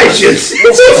 11 stations. hours.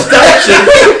 It's all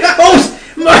stations.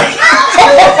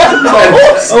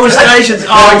 Oh, stations.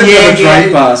 Oh, Like yeah, the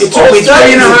train pass. It took me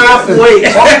 3.5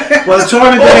 weeks. By the time I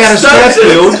got out of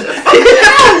Strathfield,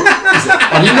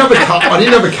 I didn't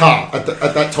have a car at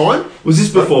that time. Was this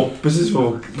before?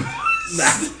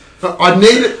 I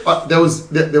needed. There was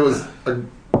a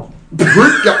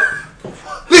group.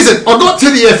 Listen, I got to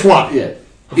the F1. Yeah.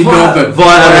 In Melbourne.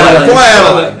 via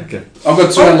Adelaide. Okay. I've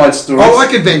got two Adelaide stories. I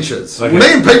like adventures. Okay. Me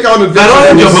and Pete go on adventures. And I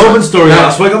had your all the Melbourne time. story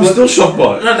last week. I'm still shocked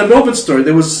by it. No, the Melbourne story. I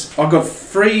got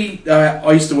free.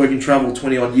 I used to work in travel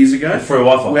 20 odd years ago. Free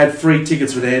Wi-Fi. We had free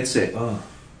tickets with Ansett. Oh.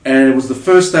 And it was the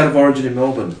first state of origin in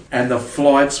Melbourne. And the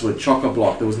flights were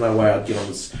chock-a-block. There was no way I'd get on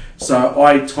this. So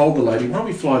I told the lady, why don't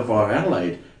we fly via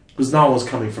Adelaide? Because no one was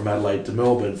coming from Adelaide to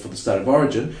Melbourne for the state of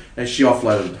origin. And she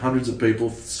offloaded hundreds of people.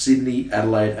 Sydney,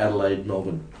 Adelaide,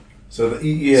 Melbourne. So So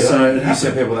you it sent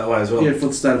happened. people that way as well. Yeah, for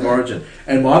the state of origin.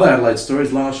 And my other Adelaide story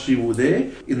is last year we were there.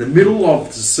 In the middle of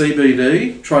the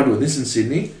CBD, tried doing this in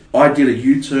Sydney, I did a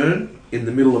U-turn in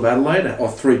the middle of Adelaide, a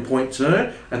 3-point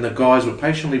turn, and the guys were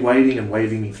patiently waiting and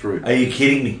waving me through. Are you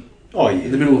kidding me? oh In yeah.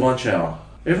 the middle of lunch hour.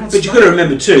 Everyone's But you've got to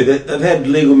remember too that they've had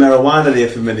legal marijuana there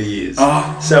for many years,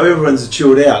 so everyone's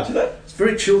chilled out. It's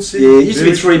very chill city. Yeah, it used to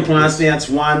be Very 3 plants, now it's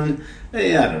 1.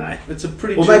 Yeah, I don't know. It's a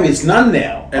pretty Or chill. maybe it's none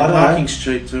now. And I don't know. parking's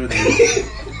cheap too.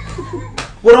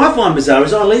 What I find bizarre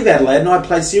is I leave Adelaide and I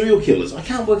play serial killers. I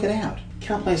can't work it out.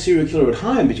 can't play a serial killer at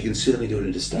home, but you can certainly do it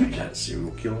interstate. You had a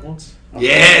serial killer once.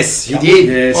 Yes, he did.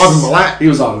 Yes. Ivan Milat. He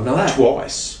was Ivan Milat.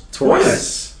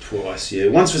 Twice, yeah.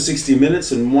 Once for 60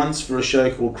 Minutes and once for a show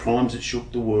called Crimes That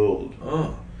Shook the World.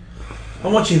 Oh,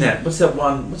 I'm watching that. What's that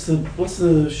one? What's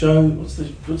the show? What's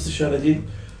the show they did?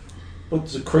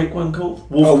 What's the Creek one called?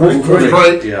 Wolf Creek.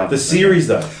 Creek. Yeah. The series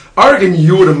though. I reckon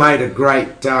you would have made a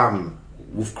great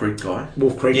Wolf Creek guy.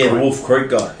 Wolf Creek Yeah, guy. the Wolf Creek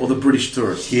guy. Or the British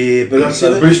tourist. Yeah, but I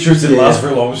So the British Truth didn't last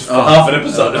very long. It was half an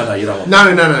episode. No, you don't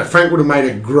want No. Frank would have made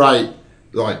a great,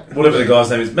 like... Whatever the guy's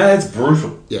name is. Man, that's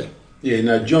brutal. Yeah. Yeah,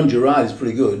 no, John Gerard is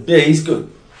pretty good. Yeah, he's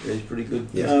good. Yeah, he's pretty good.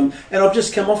 Yes. And I've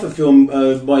just come off a film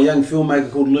by a young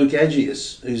filmmaker called Luke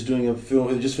Agius, who's doing a film,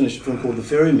 who just finished a film called The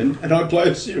Ferryman, and I play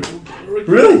a serial killer.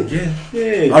 Really? Yeah.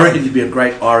 Yeah. I reckon you'd be a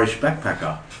great Irish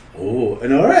backpacker. Oh,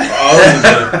 and all right.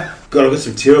 God, I've got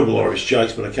some terrible Irish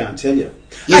jokes, but I can't tell you.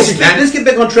 Yes, Hey, you can. let's get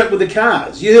back on track with the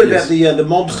cars. You heard Yes. about the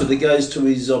mobster that goes to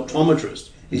his optometrist,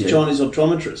 his Yeah. Chinese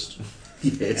optometrist,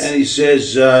 Yes. and he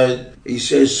says,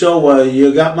 "So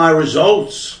you got my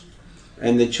results?"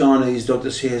 And the Chinese doctor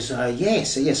says,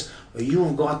 "Yes,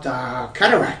 you've got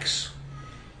cataracts."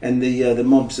 And the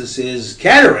mobster says,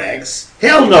 "Cataracts?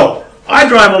 Hell no! I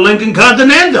drive a Lincoln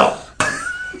Continental."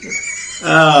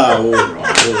 All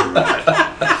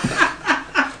right.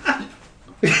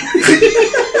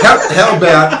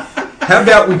 How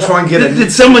about we try and get a...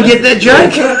 Did someone get that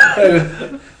joke?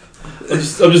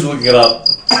 I'm just looking it up.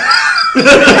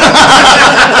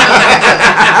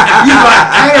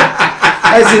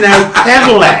 As in a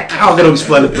Cadillac. I've got to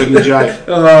explain the freaking joke.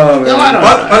 Oh, No, I don't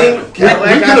I know. think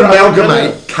we could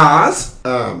amalgamate cars,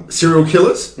 serial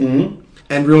killers, and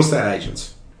real estate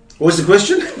agents. What's the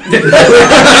question?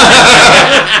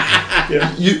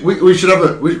 We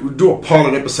should we do a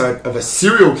pilot episode of a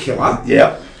serial killer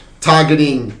Yeah.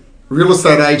 targeting real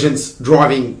estate agents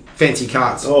driving fancy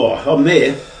cars. Oh, I'm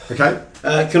there. Okay?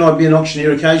 Can I be an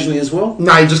auctioneer occasionally as well?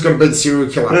 No, you just got to be the serial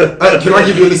killer. Can I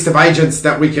give you a list of agents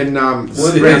that we can round up?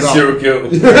 Serial killer. I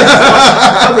think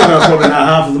I probably know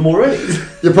half of them already.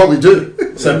 You probably do.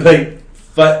 So Pete,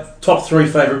 top 3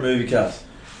 favourite movie cars.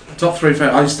 Top 3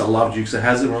 favourite. I used to love Dukes of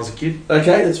Hazzard when I was a kid.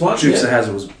 Okay, that's one. Dukes of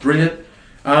Hazzard was brilliant.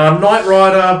 Knight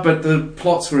Rider, but the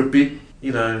plots were a bit,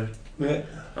 Yeah.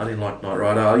 I didn't like Knight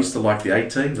Rider. I used to like the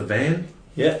A-Team, the van.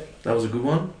 Yeah. That was a good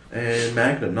one. And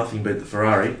Magnum, nothing beat the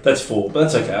Ferrari. That's 4, but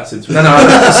that's okay. I said 3. No,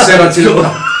 I said I didn't.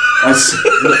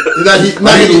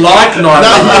 I didn't like Knight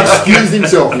No, he Rider. excused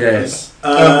himself. Yes.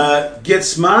 Get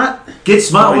Smart. Get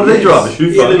Smart, what Oh, did they yes. drive? A shoe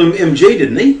Yeah, fight. little MG,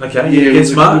 didn't he? Okay, Yeah, it Get was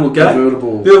a Smart, little go.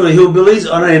 convertible. Beverly Hillbillies.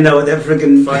 I don't even know what that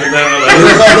freaking...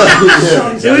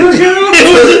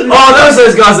 Oh,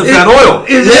 those guys that found oil.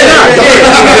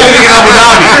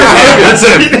 That's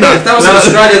it. That was an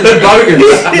Australian bogan.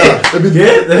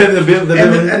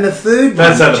 And the third one...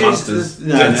 That's how the which is Monsters. the-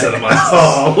 No, That's no. how the Monsters.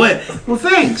 Oh, well,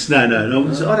 thanks. No. I don't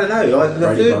know. The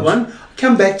Brady third Bunch. one...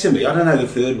 Come back to me. I don't know the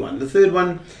third one. The third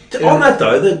one... On that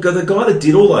though, the guy that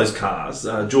did all those cars,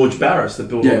 George Barris, that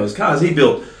built all Yeah. those cars, he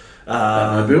built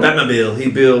Batmobile.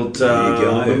 He built There you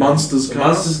go. The Monsters the car.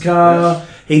 Monsters car.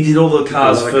 He did all the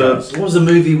cars All for the cars. what was the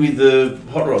movie with the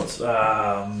hot rods?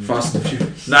 Fast and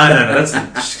Furious. No. That's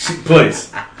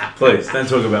please, don't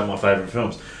talk about my favourite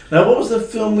films. Now, what was the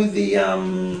film with the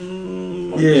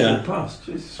Yeah. Past.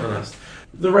 Jesus Christ.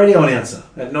 The radio announcer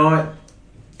at night.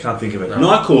 Can't think of it.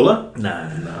 Nightcaller. No.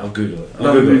 I'll Google it.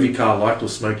 Another movie car I liked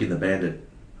was Smokey and the Bandit.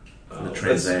 The Oh,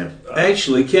 Trans Am.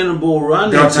 Actually, Cannonball Run.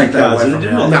 Don't had some take that cars away in it, from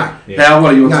didn't Hal. it? No. Yeah. How?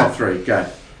 What are your No. top 3? Go.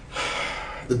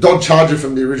 The Dodge Charger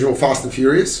from the original Fast and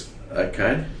Furious.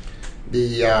 Okay.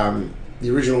 The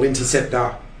original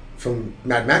Interceptor from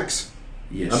Mad Max.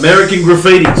 Yes. American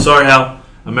Graffiti. Sorry, Hal.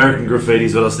 American Graffiti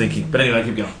is what I was thinking. But anyway,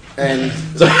 keep going. And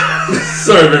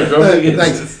Sorry, very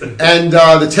thanks. And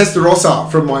the Testarossa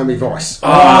from Miami Vice.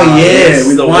 Oh, yes,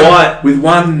 with the one, white- with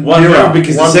one One mirror. mirror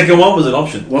because One- the second one was an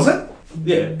option. Was it?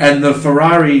 Yeah. And the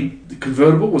Ferrari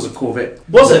convertible was a Corvette.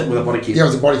 Was it? With a body kit. Yeah, it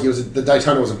was a body kit. The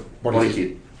Daytona was a body, Body kit.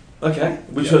 kit. Okay.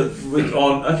 Which was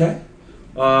on? Okay.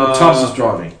 Tubbs was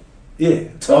driving. Yeah.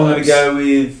 I'm going to go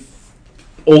with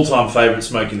all-time favourite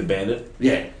Smoking the Bandit.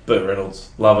 Yeah. Burt Reynolds.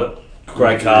 Love it.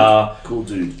 Great Cool car. Cool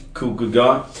dude. Cool, good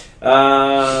guy.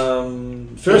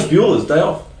 Ferris Bueller's Day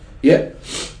Off, Yeah.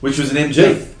 which was an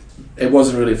MG. It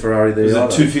wasn't really a Ferrari there. It was a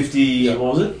either. 250.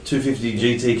 What was it? 250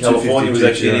 GT California 250 was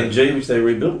actually an GT, MG, which they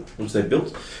rebuilt, which they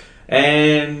built,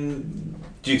 and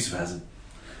Dukes of Hazzard.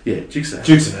 Yeah, Jigsaw.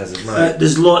 Dukes of Hazzard.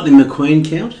 Does Lightning McQueen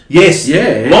count? Yes.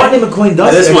 Yeah. Lightning McQueen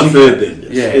does. That's my actually- third then.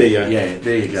 Yeah, There you go. yeah,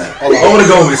 there you go. I would have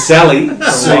gone with Sally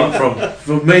from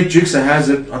For me, Dukes of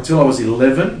Hazzard until I was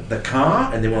 11, the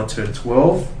car, and then when I turned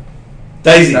 12,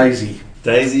 Daisy. Daisy,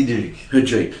 Daisy Duke. her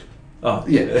Jeep. Oh,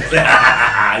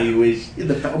 Yeah. you wish.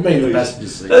 The passenger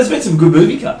seat. There's been some good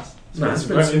movie cars. There's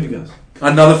been Great some- movie cars.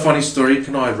 Another funny story.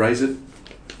 Can I raise it,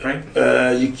 Frank?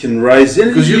 You can raise it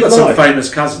Because you've got some famous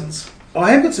cousins.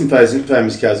 I have got some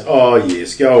famous cars. Oh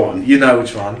yes, go on. You know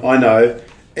which one. I know.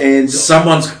 And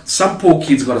Some poor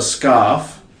kid's got a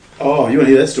scarf. oh, you want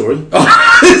to hear that story?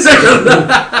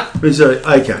 So,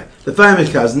 okay, the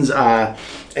famous cousins are,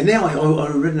 and now I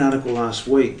read an article last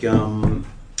week.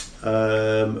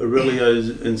 Aurelio's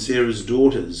and Sarah's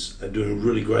daughters are doing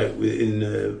really great with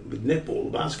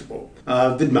netball, basketball.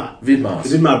 Vidmar. The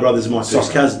Vidmar brothers are my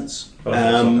first cousins. They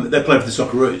played for the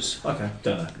Socceroos. Okay,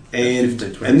 don't know. And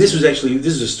 15, 20. and this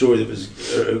is a story that was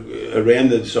around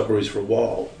the Socceroos for a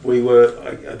while.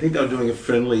 I think they were doing a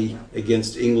friendly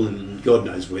against England, God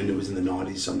knows when, it was in the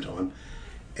 90s sometime.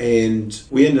 And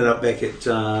we ended up back at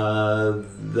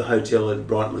the hotel at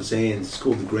Brighton Les Andes. It's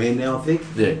called the Grand now, I think.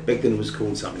 Yeah. Back then it was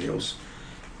called something else.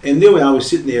 And there we are, we're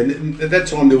sitting there, and at that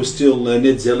time there was still Ned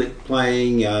Zellick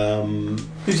playing.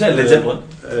 Who's that? Led Zeppelin?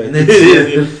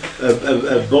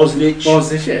 Bosnich.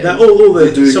 Bosnich, yeah. All the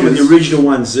Vidukas. some of the original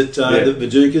ones that Yeah. the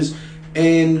Vidukas.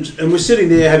 And we're sitting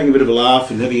there having a bit of a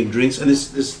laugh and having drinks, and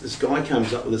this guy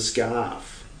comes up with a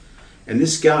scarf. And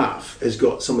this scarf has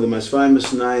got some of the most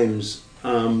famous names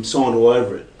signed all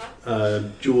over it.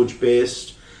 George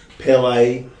Best,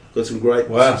 Pele, got some great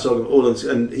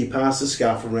and he passed the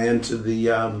scarf around to the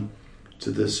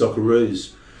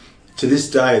Socceroos. To this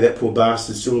day, that poor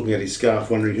bastard's still looking at his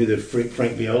scarf, wondering who the freak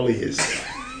Frank Violi is.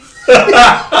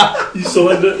 You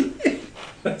signed it?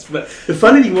 The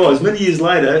funny thing was, many years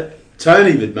later,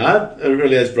 Tony Vidmar,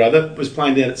 Aurelio's brother, was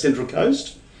playing down at Central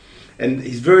Coast, and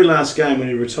his very last game when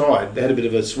he retired, they had a bit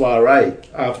of a soiree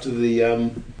after the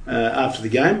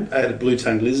game at a Blue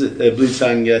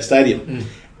Tongue Stadium.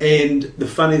 And the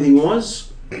funny thing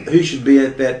was, who should be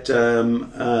at that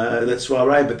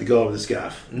soiree but the guy with the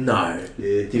scarf? No.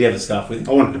 Yeah. Did he have a scarf with him?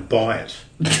 I wanted to buy it.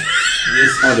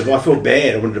 I felt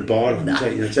bad. I wanted to buy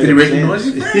it. Did he recognise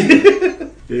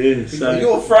you? Yeah. So.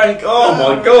 You're Frank. Oh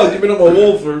my God, you've been on my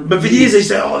wall for. But for years they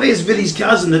said, "Oh, there's Viddy's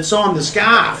cousin that signed the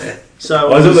scarf."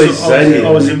 So I thought they said I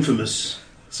was infamous.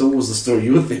 So what was the story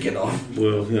you were thinking of?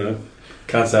 Well, you know.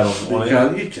 Can't say I wasn't You one.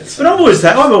 can't- you just- But I've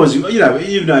always, you know,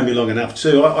 you've known me long enough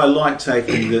too. I like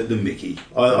taking the mickey.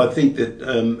 I think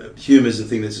that humour is the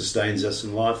thing that sustains us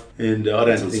in life, and I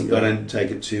don't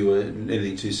take it to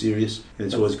anything too serious. And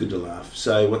it's always good to laugh.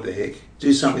 So what the heck?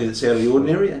 Do something that's out of the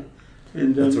ordinary,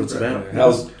 and That's what it's about.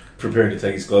 How's preparing to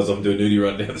take his clothes off and do a nudie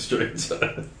run down the street?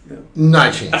 So.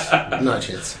 No chance. No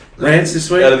chance. Rants this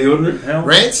week? Out of the ordinary? How?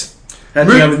 Rants? How'd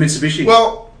you go with Mitsubishi?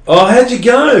 Well, How'd you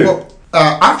go?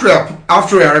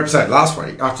 after our episode last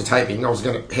week, after taping, I was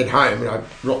going to head home, and I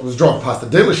was driving past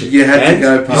the dealership. you had And to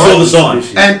go you past saw the sign.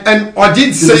 Mitsubishi. And I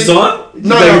did see the sign? You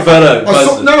No, gave no, a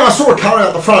photo. I saw a car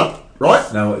out the front,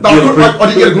 right? No, But I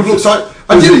didn't get a good look, so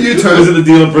I did a Was U-turn. it the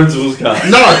dealer principal's car?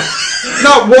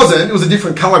 No, it wasn't. It was a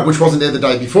different colour, which wasn't there the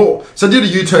day before. So I did a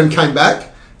U-turn, came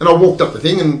back, and I walked up the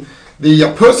thing, and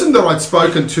the person that I'd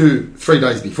spoken to 3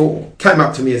 days before came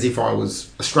up to me as if I was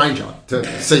a stranger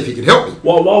to see if he could help me.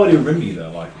 Why would he remember you though?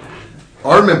 Like,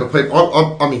 I remember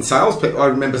people. I'm in sales. I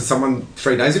remember someone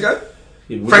 3 days ago.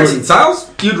 yeah, Frank's in sales.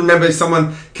 You'd remember if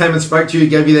someone came and spoke to you,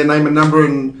 gave you their name and number,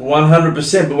 and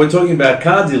 100%. But we're talking about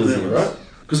car dealers here, right?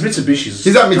 Because Mitsubishi's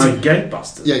Is that going Mitsubishi?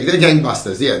 gangbusters. yeah, they're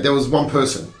gangbusters. Yeah, there was one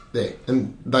person there,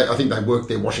 and I think they worked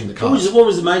there washing the cars. what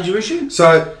was the major issue?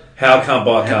 So How can't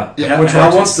buy a car? yeah, How, we're how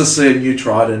trying to- wants to see a new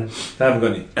Trident, They haven't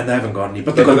got any. and they haven't got any,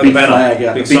 but They've they've got a got big the banner. flag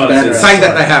out, Big a big sign banner that says- saying that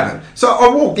outside. they haven't. So I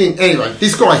walked in anyway.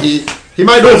 This guy here, he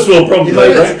made First world problem,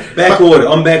 though, right? Back order.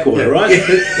 I'm back order, right? Yeah,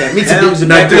 How long's Mitsubishi. the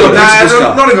No, back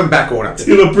order? not even back order.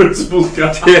 Dealer principal's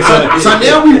car. So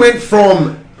now we went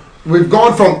from, we've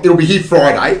gone from, it'll be here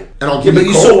Friday, and I'll Yeah, give but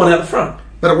you you a saw call. one out the front.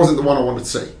 But it wasn't the one I wanted to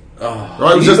see. Oh,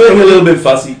 Right? It was You're just, being a little bit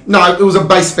fussy. no, it was a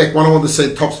base spec one. I wanted to see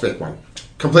the top spec one.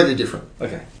 Completely different.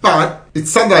 Okay. But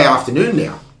it's Sunday afternoon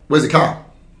now. Where's the car?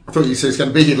 I thought you said it's going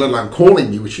to be here, let alone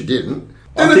calling me, which you didn't.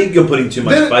 I think you're putting too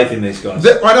much faith in these guys.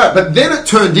 I know, but then it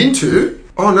turned into,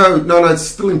 oh no, it's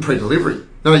still in pre-delivery.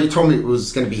 No, you told me it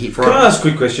was going to be here Can Friday. I ask a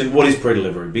quick question? What is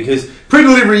pre-delivery? Because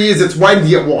Pre-delivery is it's waiting to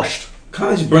get washed.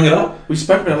 can't I just bring it up? we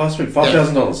spoke about it last week,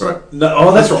 $5,000. Right.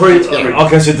 No, that's That's pre. right, yeah.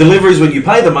 Okay, so delivery is when you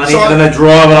pay the money So- and then they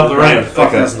drive it up the ramp.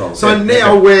 $5,000. So Okay,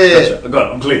 now okay. we're... Gotcha. I got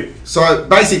it. I'm clear. So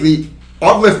basically,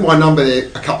 I've left my number there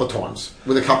a couple of times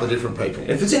with a couple of different people.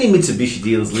 If there's any Mitsubishi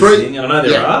dealers Three- listening, and I know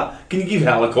there yeah. are, can you give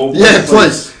Hal a call? Yeah,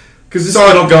 please. Because this is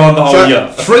not going the whole So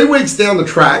year. 3 weeks down the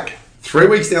track, 3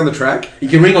 weeks down the track. You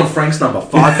can ring on Frank's number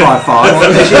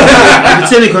 555. If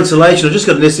it's any consolation, I just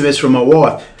got an SMS from my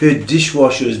wife. Her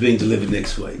dishwasher is being delivered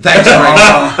next week. Thanks, Frank.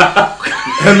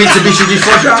 Her Mitsubishi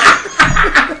dishwasher.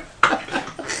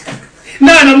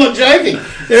 No, I'm not joking.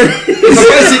 So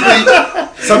basically,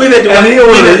 We had to wait. he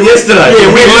ordered it yesterday.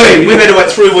 Yeah, we had to wait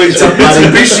 3 weeks.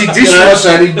 Mitsubishi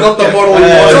dishwasher, and he got the model he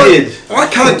I wanted. did. I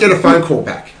can't get a phone call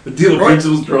back. The dealer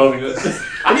principal's driving it.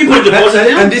 Have you put a deposit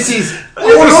down? And this is... I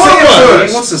want to see it He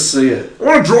first. wants to see it. I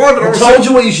want to drive it. I told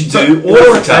you what you should do.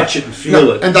 Order a touch it and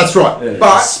feel it. And that's right. Yeah,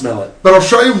 but smell it. But I'll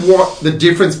show you what the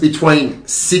difference between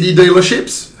city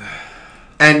dealerships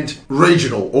and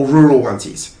regional or rural ones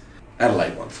is.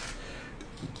 Adelaide ones.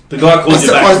 The guy called you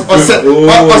back. I said rural.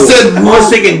 I was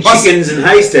thinking chickens and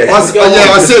haystacks.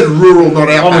 I said rural, not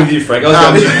I'm outback. with you, Frank. I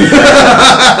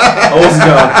wasn't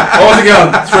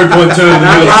going 3.2 in the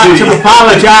middle of the To city.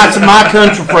 apologise to my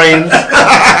country friends.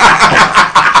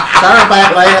 Sorry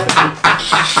about that.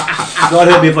 God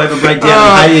help me if I ever break down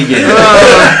and hay again.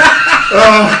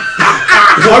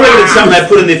 I reckon it's something they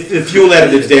put in the fuel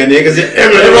additives down there because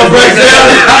everyone breaks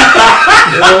down.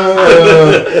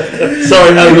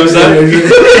 Sorry, no, you were saying.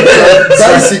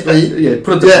 Basically,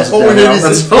 Put a deposit all we down. need Al. is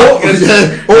That's all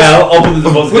I'll put the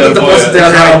deposit Put the down. deposit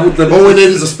down. Al. Put the we need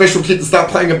is a special kid to start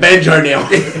playing a banjo now.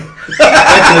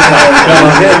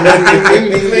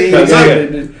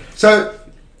 So,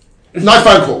 no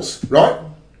phone calls, right?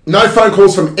 No phone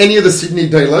calls from any of the Sydney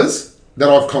dealers that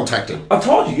I've contacted. I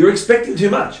told you, you're expecting too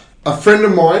much. A friend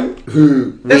of mine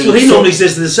who... That's what he normally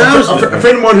says to the salesman. A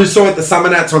friend of mine who saw at the Summer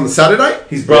Nats on the Saturday.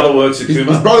 His brother works at His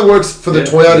Kuma. brother works for the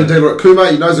Toyota dealer at Kuma.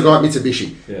 He knows a guy at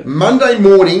Mitsubishi. Yeah. Monday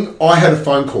morning, I had a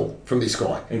phone call from this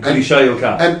guy. And could he show you a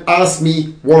car? And asked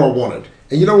me what I wanted.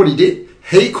 And you know what he did?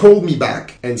 He called me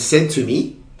back and said to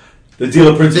me, The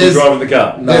dealer principal There's- driving the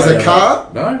car. there's a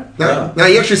car... No? No,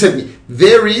 he actually said to me,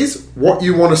 there is what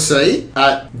you want to see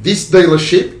at this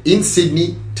dealership in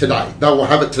Sydney today. They will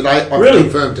have it today. I've Really?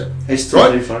 confirmed it.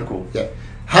 STD phone call. Yeah.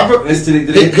 Have it. STD,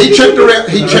 did He checked around.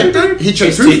 He checked it. He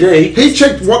checked STD. He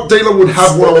checked what dealer would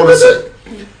have what I want to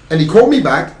see. And he called me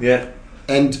back. Yeah.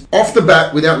 And off the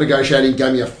bat, without negotiating,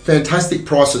 gave me a fantastic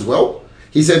price as well.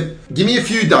 He said, give me a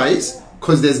few days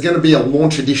because there's going to be a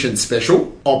launch edition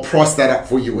special. I'll price that up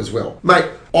for you as well. Mate,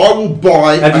 I will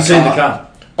buy Have you seen the car?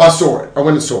 I saw it. I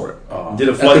went and saw it. Did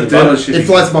it At float the your boat? dealership. It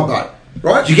floats my boat.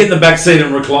 Right? Did you get in the back seat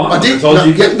and recline? I did. told No,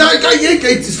 you.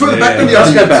 it's further back than the Let's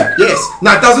other. go back. Yes.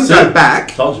 No, it doesn't See? go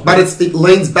back, Told you. but it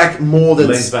leans back more than...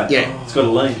 Leans back. Yeah. It's got a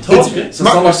lean. Told you. So it's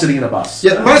not like sitting in a bus.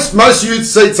 Yeah, most youth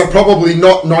seats are probably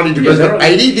not 90 degrees, Yeah, but they're-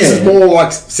 80. This is yeah. more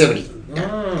like 70.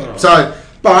 Yeah. So,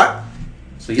 but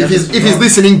So you if have he's, to- if he's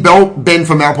listening, Ben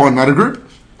from Alpine Motor Group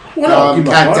Why not? Give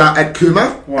my phone. at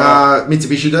Kuma, Why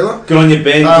Mitsubishi dealer. Good on you,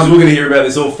 Ben, because we're going to hear about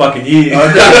this all fucking year.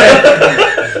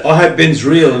 I hope Ben's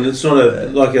real and it's not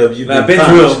like a... You've No, been Ben's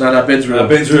punched. real. No, Ben's real.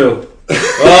 Ben's real.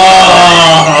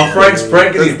 Oh, Frank's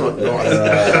pranking That's him. not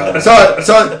nice.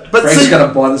 But Frank's see, going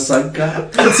to buy the same car.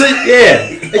 but see,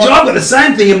 Yeah. I've got the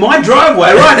same thing in my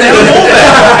driveway right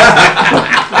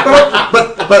now.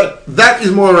 but that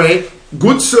is my rant.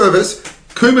 Good service.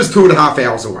 Kuma's 2.5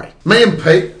 hours away. Me and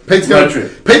Pete's going. Road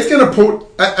trip. Pete's going to put.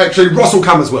 Actually, Ross will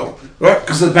come as well. Right?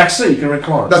 Because the back seat, you can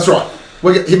recline. That's right.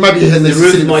 He maybe in the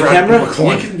room sitting with my front, camera?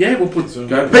 recline. We'll put some.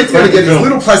 Pete's going to get his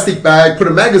little plastic bag, put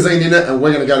a magazine in it, and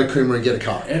we're going to go to Kuma and get a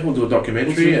car. Yeah, we'll do a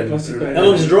documentary. And How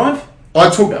long does it drive? I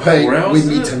took About Pete 4 hours, with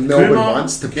me isn't to it? Melbourne Kuma,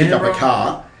 once to pick up a Canberra,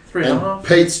 car, 3.5. and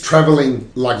Pete's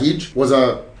travelling luggage was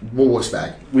a Woolworths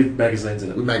bag With magazines in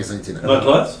it. with magazines in it. No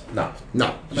clothes? No.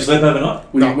 No, Did you sleep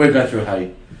overnight? We're going through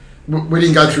hay, we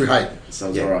didn't go through hay. so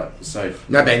it's Yeah. alright. Safe.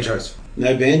 No banjos.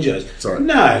 No banjos. Sorry.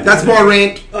 No. That's my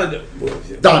rant. I don't- well,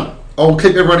 yeah. Done. I'll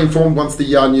keep everyone informed once the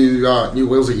new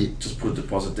wheels are here. Just put a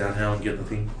deposit down, Hal, and get the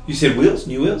thing. You said wheels?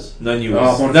 New wheels? No new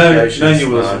wheels. Oh, no modifications.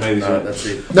 new wheels for me this No, week. that's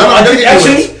it. No, I'm going to get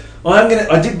new wheels.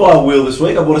 I did buy a wheel this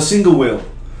week. I bought a single wheel.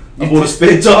 I bought a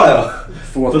spare tyre.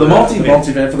 For For the multi-van. The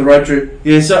multi-van for the road trip.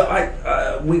 Yeah,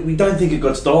 so we don't think it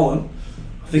got stolen.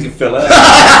 I think it fell out.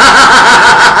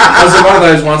 Was it one of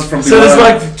those ones from So below? there's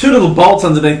like two little bolts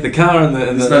underneath the car, and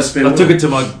There's no spin I wheel? took it to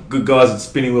my good guys at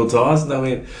Spinning Wheel Tyres,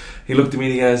 and he looked at me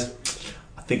and he goes,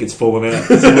 "I think it's fallen out."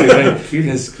 I said, "What do you mean?" He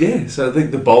goes, "Yeah." So I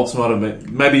think the bolts might have been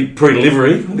maybe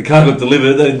pre-delivery when the car got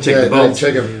delivered. They didn't check the bolts.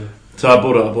 check them. So I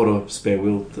bought a spare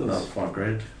wheel. That was,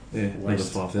 $5,000. yeah, another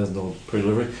Waste. $5,000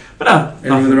 pre-delivery. But no, Anything with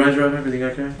nothing. the Range Rover? Everything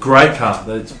okay? Great car.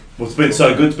 It's been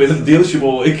so good. It's been at the dealership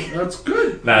all week. That's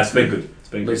good. Nah, it's been good. It's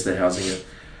been At good. least they're housing it.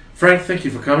 Frank, thank you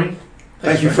for coming.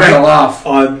 Thank you, We had a Frank. laugh.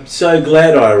 I'm so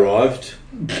glad I arrived.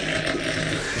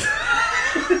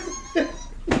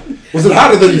 Was it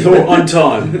harder than you thought? On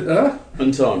time. Huh?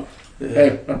 On time.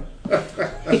 Hey,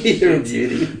 You're a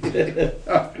beauty.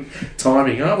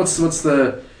 Timing, huh? What's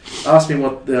the... Ask me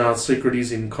what the secret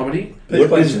is in comedy.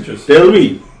 What is interest? Tell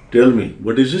me,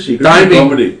 what is the secret Timing. in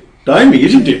comedy? Timing,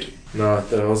 isn't it? No,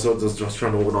 I was just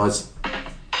trying to organise.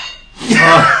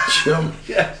 Chum.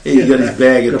 He's got his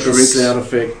bag of Got the tricks. sound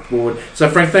effect board. So,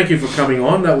 Frank, thank you for coming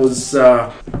on. That was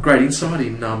great insight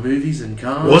in movies and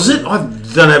cars. Was it? I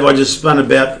don't know if I just spun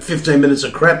about 15 minutes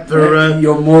of crap for...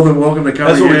 You're more than welcome to come.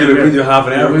 That's what we again. do with you half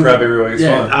an hour of crap every week. It's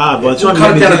Yeah. fine. by the We'll time cut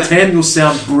you it down get to 10. You'll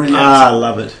sound brilliant. I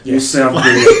love it. You'll sound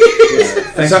brilliant.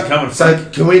 Thanks for coming. So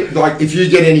can we, like, if you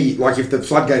get any, like, if the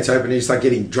floodgates open and you start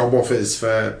getting job offers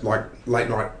for, like, late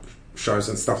night shows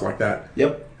and stuff like that,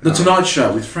 Yep. The Tonight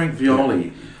Show with Frank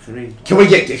Violi. can we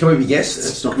be guests?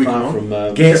 It's not Quick far one.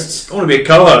 from... Guests. I want to be a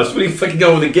co-host. What do you fucking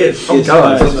go with a guest? I'm Yes,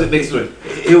 co-host. no, I'll sit next to him.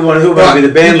 He'll want to be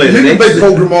the band leader You can next. be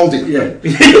Paul Grimaldi. Yeah.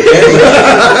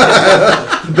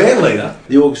 The band leader.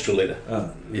 The orchestra leader.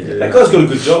 Yeah. That guy's got a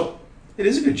good job. It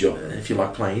is a good job. If you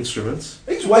like playing instruments.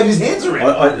 He just waved his hands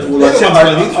around.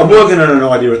 I'm working on an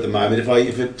idea at the moment.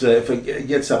 If it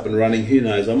gets up and running, who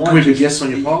knows? I might. Can we be guests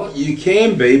on your pilot? You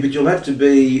can be, but you'll have to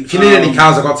be. If you need any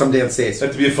cars, I've got some downstairs.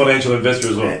 Have to be a financial investor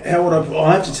as well. How would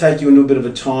I have to take you into a bit of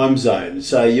a time zone.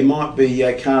 So you might be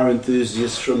car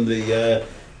enthusiasts from the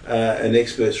and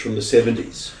experts from the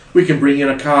 70s. We can bring in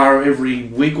a car every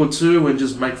week or two and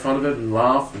just make fun of it and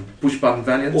laugh and push button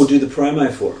valiance. Or do the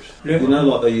promo for it. Yeah. You know,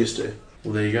 like they used to.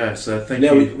 Well, there you go. So thank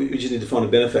Now you. we just need to find a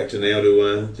benefactor now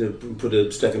to put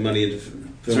a stack of money into Is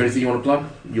there anything you want to plug?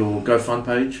 Your GoFund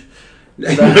page?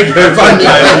 Jeez,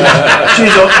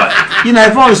 you know,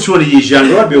 if I was 20 years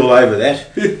younger, I'd be all over that.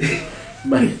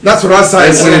 Mate. That's what I say.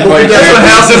 That's when I it, book mate. it That's down. what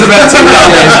House is about to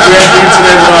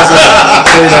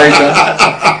teenager.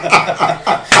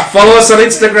 Follow us on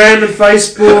Instagram and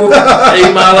Facebook.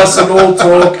 Email us on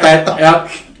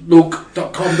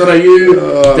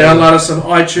alltalk@outlook.com.au. Download us on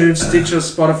iTunes, Stitcher,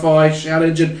 Spotify, Shout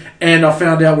Engine, and I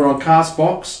found out we're on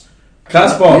Castbox.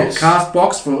 Castbox. Yeah,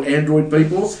 Castbox for Android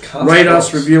people. Castbox. Rate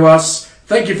us, review us.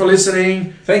 Thank you for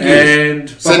listening. Thank you. And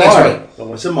See you next bye-bye.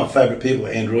 week. Some of my favourite people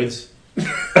are androids.